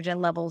estrogen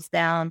levels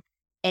down.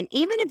 And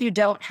even if you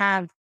don't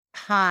have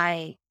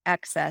high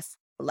excess,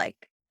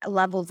 like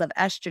levels of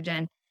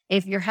estrogen,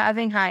 if you're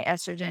having high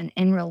estrogen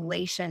in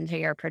relation to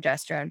your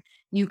progesterone,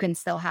 you can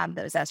still have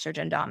those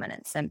estrogen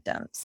dominant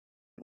symptoms.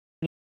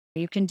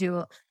 You can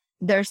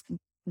there's,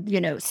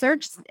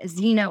 search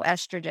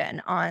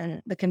xenoestrogen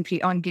on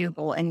on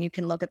Google, and you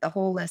can look at the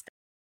whole list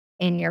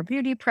in your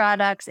beauty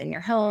products, in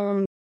your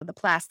home, the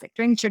plastic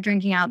drinks you're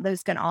drinking out.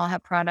 Those can all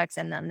have products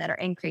in them that are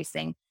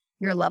increasing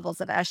your levels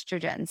of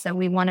estrogen. So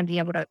we want to be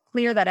able to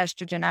clear that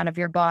estrogen out of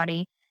your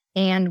body,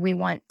 and we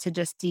want to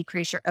just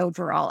decrease your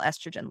overall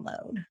estrogen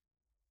load.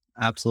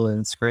 Absolutely.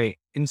 That's great.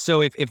 And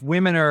so if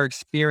women are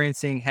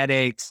experiencing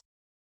headaches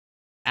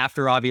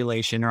after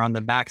ovulation or on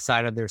the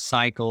backside of their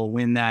cycle,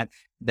 when that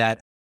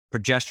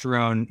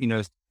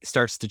progesterone,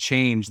 starts to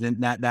change, then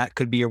that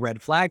could be a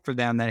red flag for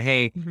them that,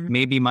 hey,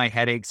 maybe my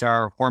headaches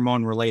are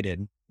hormone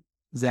related.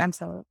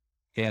 Absolutely.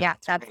 Yeah,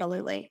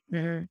 absolutely.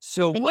 Mm-hmm.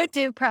 So and you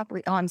do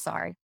probably, oh, I'm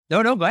sorry.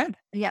 No, go ahead.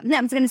 Yeah. No,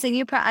 I was going to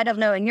say, I don't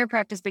know in your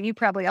practice, but you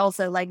probably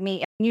also, like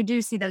me, you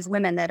do see those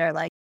women that are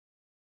like,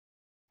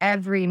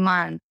 every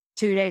month,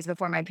 2 days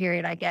before my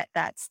period, I get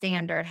that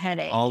standard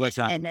headache. All the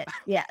time. And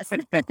yes.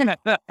 And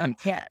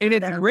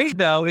it's great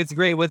though. It's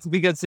great.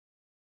 Because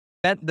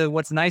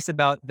what's nice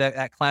about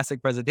that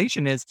classic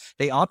presentation is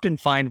they often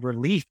find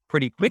relief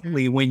pretty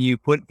quickly when you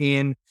put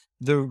in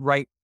the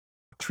right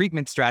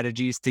treatment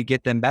strategies to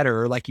get them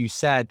better, or like you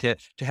said, to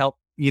help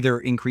either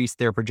increase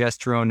their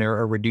progesterone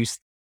or reduce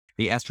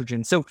the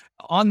estrogen. So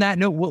on that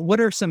note, what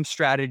are some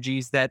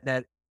strategies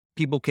that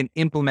people can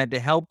implement to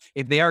help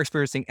if they are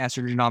experiencing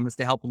estrogen dominance,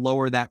 to help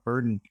lower that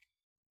burden?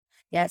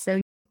 Yeah.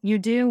 So you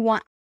do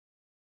want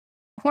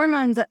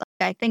hormones, like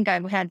I think I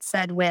had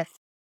said with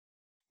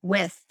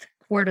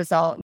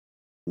cortisol,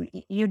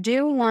 you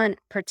do want,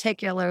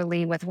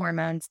 particularly with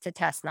hormones, to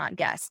test, not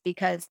guess,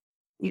 because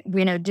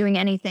doing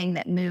anything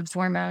that moves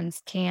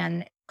hormones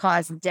can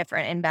cause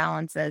different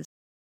imbalances.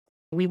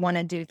 We want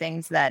to do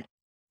things that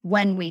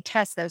when we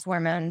test those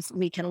hormones,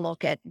 we can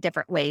look at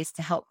different ways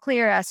to help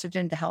clear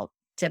estrogen, to help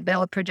to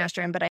build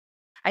progesterone. But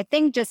I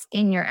think just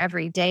in your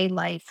everyday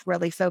life,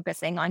 really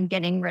focusing on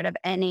getting rid of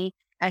any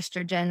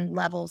estrogen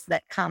levels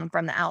that come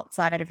from the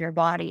outside of your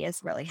body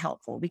is really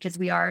helpful, because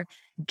we are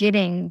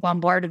getting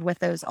bombarded with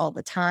those all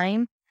the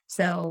time.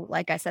 So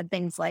like I said,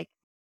 things like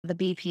the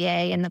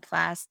BPA in the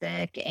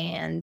plastic,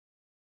 and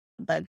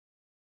the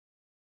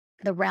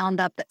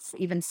Roundup that's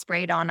even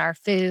sprayed on our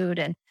food,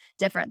 and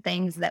different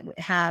things that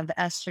have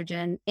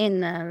estrogen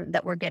in them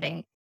that we're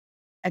getting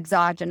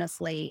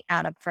exogenously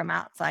from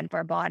outside of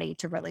our body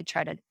to really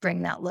try to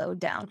bring that load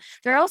down.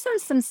 There are also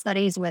some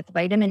studies with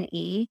vitamin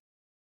E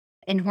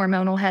in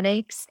hormonal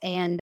headaches,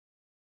 and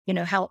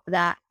how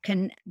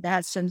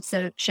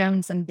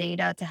shown some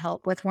data to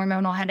help with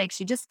hormonal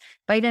headaches.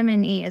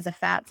 Vitamin E is a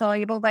fat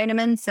soluble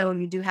vitamin, so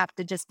you do have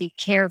to just be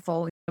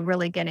careful.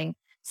 Really getting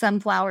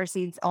sunflower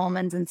seeds,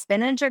 almonds, and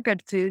spinach are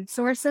good food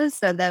sources.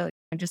 So though,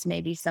 just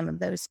maybe some of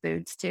those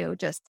foods too,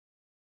 just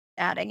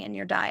adding in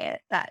your diet,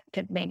 that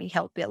could maybe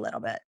help you a little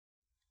bit.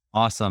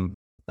 Awesome.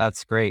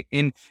 That's great.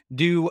 And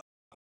do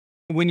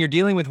when you're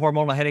dealing with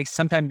hormonal headaches,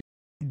 sometimes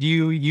do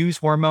you use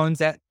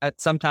hormones at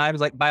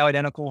sometimes like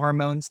bioidentical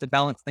hormones to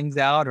balance things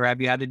out, or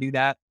have you had to do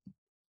that?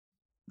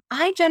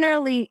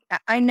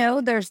 I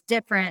know there's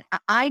different,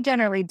 I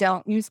generally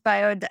don't use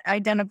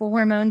bioidentical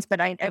hormones, but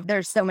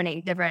there's so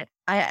many different,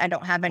 I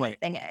don't have Right.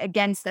 anything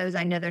against those.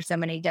 I know there's so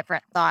many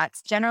different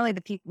thoughts. Generally,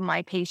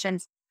 my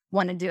patients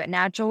want to do it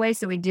natural way.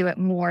 So we do it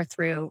more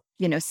through,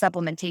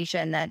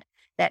 supplementation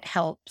that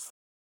helps,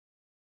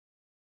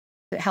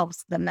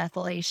 the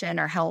methylation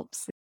or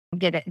helps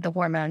get the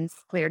hormones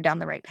cleared down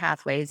the right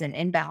pathways and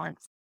in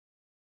balance.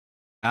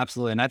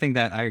 Absolutely. And I think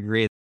that I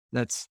agree.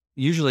 That's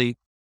usually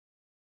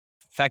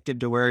effective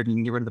to where you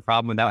can get rid of the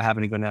problem without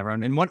having to go down that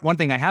road. And one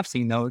thing I have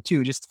seen though,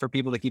 too, just for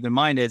people to keep in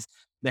mind is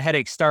the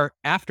headaches start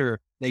after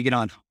they get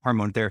on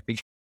hormone therapy.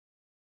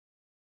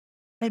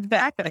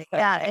 Exactly.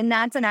 Yeah. And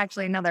that's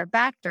actually another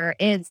factor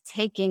is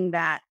taking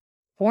that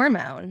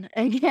hormone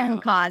and can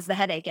cause the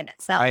headache in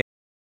itself. Right.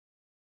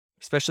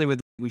 Especially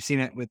we've seen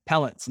it with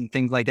pellets and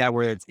things like that,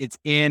 where it's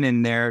in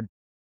and they're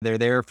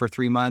there for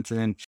 3 months and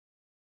then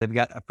they've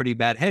got a pretty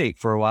bad headache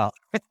for a while.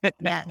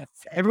 Yes.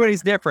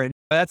 Everybody's different.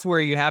 That's where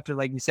you have to,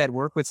 like you said,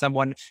 work with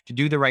someone to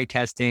do the right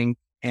testing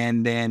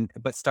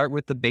but start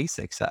with the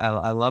basics.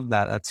 I love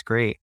that. That's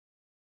great.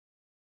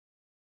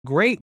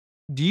 Great.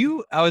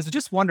 I was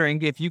just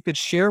wondering if you could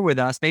share with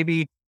us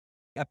maybe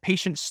a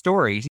patient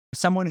story,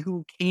 someone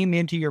who came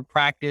into your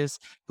practice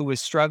who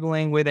was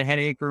struggling with a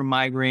headache or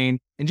migraine,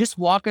 and just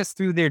walk us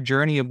through their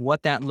journey of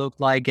what that looked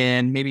like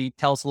and maybe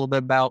tell us a little bit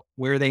about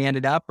where they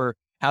ended up or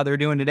how they're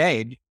doing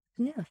today.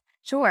 Yeah,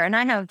 sure. And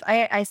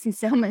I see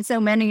so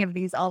many of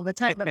these all the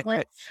time,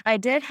 but I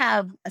did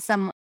have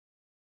some,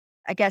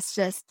 I guess,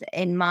 just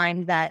in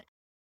mind that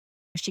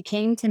she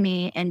came to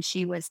me and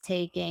she was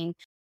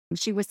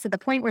to the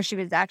point where she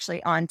was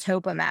actually on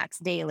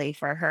Topamax daily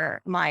for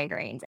her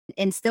migraines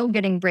and still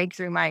getting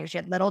breakthrough migraines. She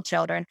had little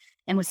children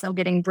and was still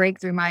getting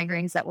breakthrough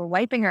migraines that were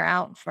wiping her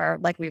out for,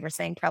 like we were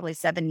saying, probably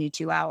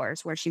 72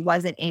 hours, where she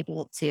wasn't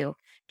able to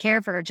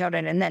care for her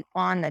children. And then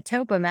on the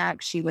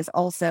Topamax, she was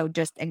also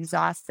just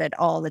exhausted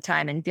all the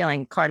time and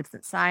feeling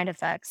constant side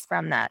effects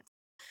from that.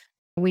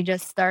 We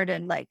just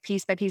started like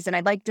piece by piece. And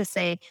I'd like to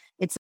say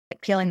it's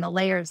like peeling the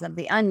layers of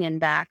the onion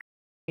back.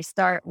 We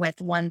start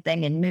with one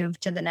thing and move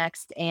to the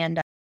next. And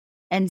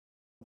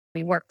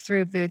we work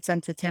through food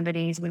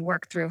sensitivities. We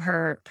work through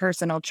her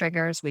personal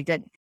triggers. We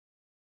did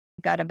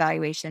gut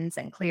evaluations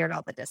and cleared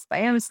all the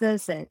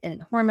dysbiosis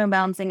and hormone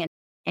balancing.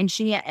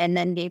 And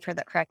then gave her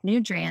the correct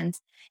nutrients.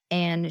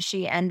 And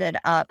she ended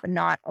up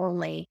not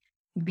only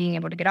being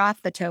able to get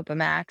off the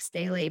Topamax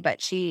daily,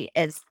 but she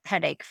is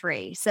headache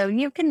free. So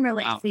you can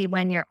really Wow. see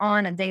when you're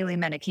on a daily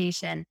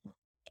medication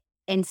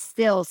and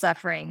still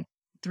suffering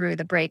through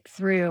the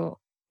breakthrough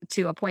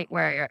to a point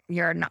where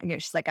you're not, you're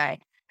just like, I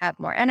have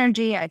more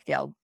energy. I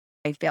feel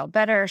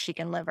better. She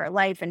can live her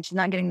life and she's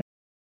not getting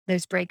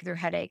those breakthrough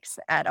headaches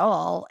at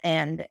all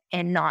and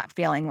not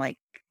feeling like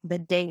the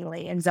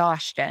daily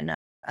exhaustion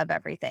of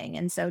everything.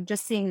 And so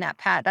just seeing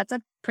that's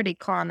a pretty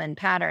common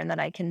pattern that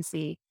I can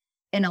see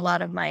in a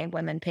lot of my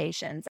women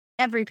patients,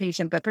 every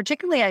patient, but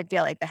particularly I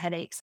feel like the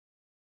headaches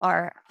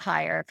are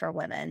higher for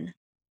women.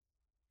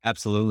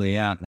 Absolutely.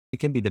 Yeah. It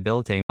can be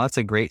debilitating. That's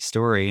a great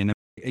story. And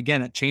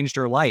again, it changed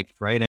her life,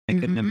 right? And I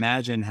couldn't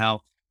imagine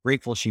how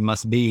grateful she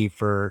must be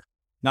for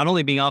not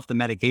only being off the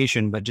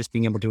medication, but just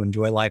being able to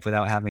enjoy life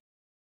without having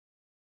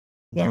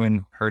to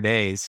ruin her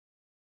days.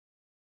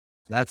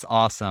 That's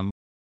awesome.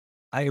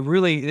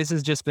 This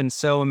has just been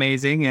so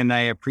amazing. And I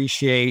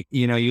appreciate,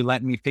 you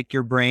letting me pick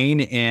your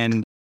brain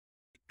and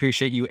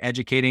appreciate you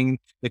educating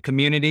the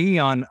community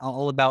on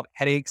all about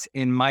headaches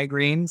and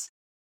migraines.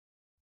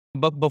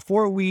 But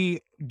before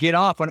we get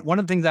off, one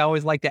of the things I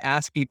always like to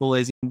ask people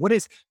is, what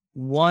is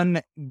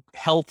one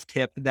health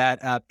tip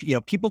that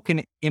people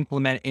can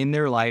implement in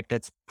their life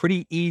that's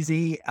pretty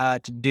easy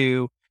to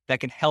do that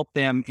can help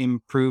them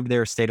improve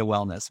their state of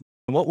wellness?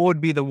 What would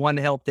be the one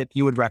health tip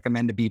you would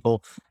recommend to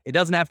people? It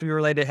doesn't have to be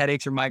related to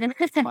headaches or migraines.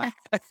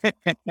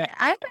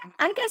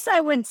 I guess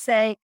I would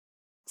say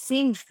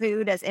seeing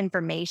food as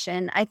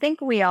information. I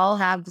think we all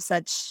have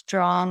such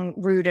strong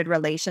rooted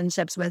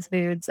relationships with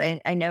foods.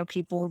 I know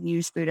people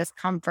use food as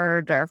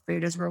comfort or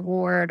food as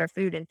reward or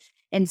food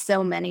in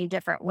so many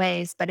different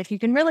ways. But if you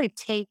can really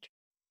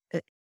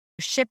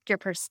shift your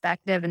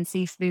perspective and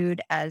see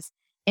food as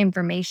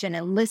information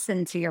and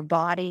listen to your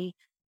body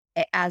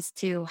as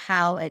to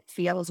how it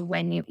feels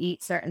when you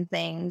eat certain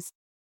things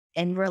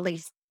and really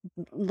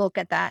look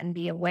at that and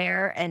be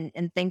aware and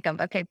think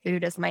of, okay,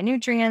 food is my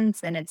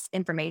nutrients and it's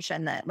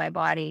information that my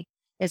body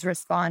is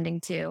responding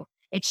to.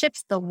 It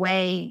shifts the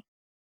way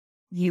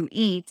you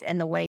eat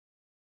and the way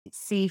you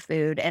see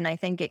food. And I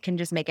think it can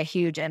just make a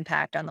huge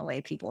impact on the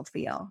way people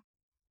feel.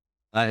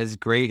 That is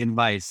great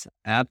advice.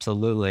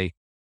 Absolutely.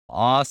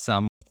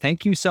 Awesome.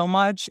 Thank you so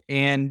much.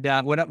 And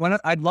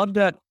I'd love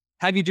to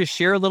have you just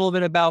share a little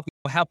bit about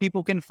how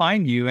people can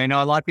find you. I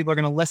know a lot of people are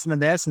going to listen to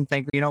this and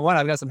think, you know what,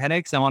 I've got some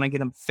headaches. I want to get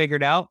them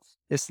figured out.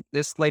 This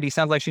lady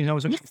sounds like she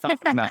knows what she's talking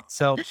about.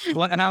 So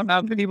how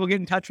can people get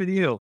in touch with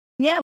you?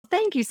 Yeah,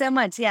 thank you so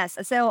much. Yes.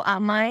 So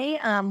my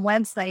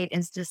website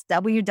is just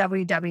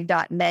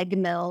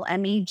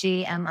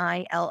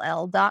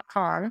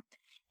www.megmill.com.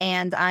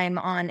 And I'm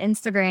on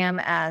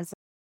Instagram as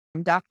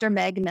Dr.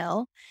 Meg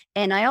Mill.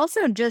 And I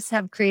also just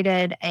have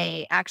created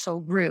a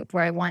actual group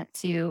where I want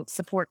to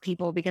support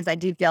people because I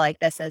do feel like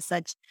this is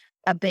such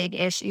a big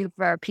issue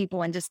for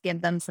people and just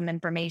give them some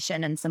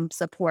information and some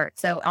support.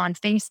 So on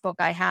Facebook,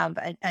 I have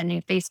a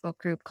new Facebook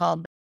group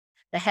called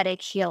the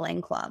Headache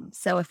Healing Club.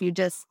 So if you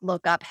just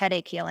look up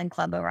Headache Healing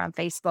Club over on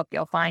Facebook,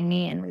 you'll find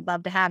me and we'd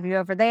love to have you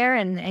over there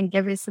and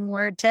give you some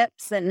more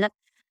tips and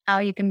how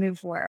you can move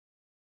forward.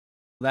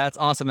 That's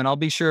awesome. And I'll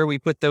be sure we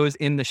put those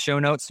in the show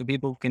notes so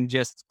people can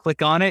just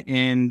click on it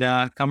and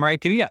come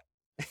right to you.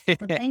 Well,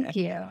 thank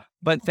you.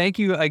 But thank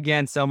you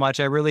again so much.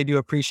 I really do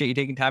appreciate you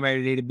taking time out of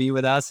your day to be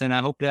with us. And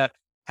I hope to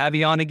have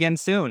you on again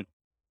soon.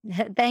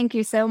 Thank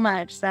you so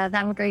much. Have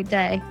a great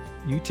day.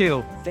 You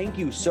too. Thank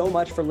you so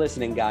much for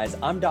listening, guys.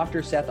 I'm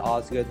Dr. Seth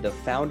Osgood, the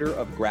founder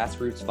of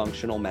Grassroots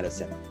Functional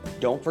Medicine.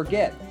 Don't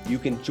forget, you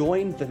can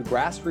join the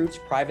Grassroots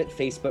private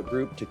Facebook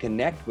group to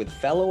connect with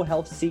fellow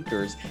health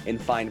seekers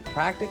and find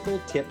practical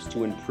tips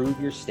to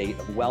improve your state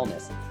of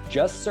wellness.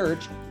 Just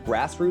search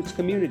Grassroots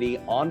Community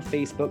on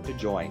Facebook to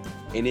join.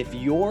 And if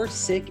you're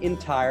sick and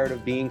tired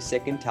of being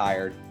sick and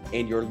tired,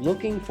 and you're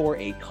looking for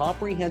a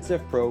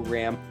comprehensive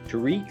program to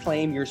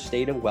reclaim your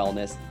state of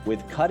wellness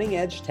with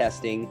cutting-edge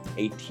testing,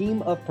 a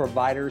team of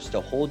providers to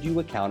hold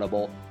you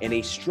accountable, and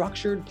a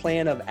structured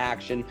plan of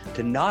action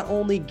to not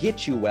only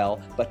get you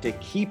well, but to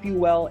keep you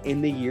well in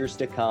the years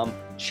to come,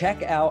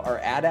 check out our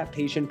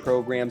adaptation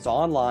programs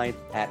online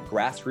at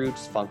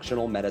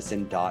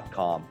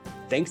grassrootsfunctionalmedicine.com.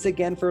 Thanks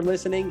again for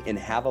listening and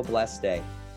have a blessed day.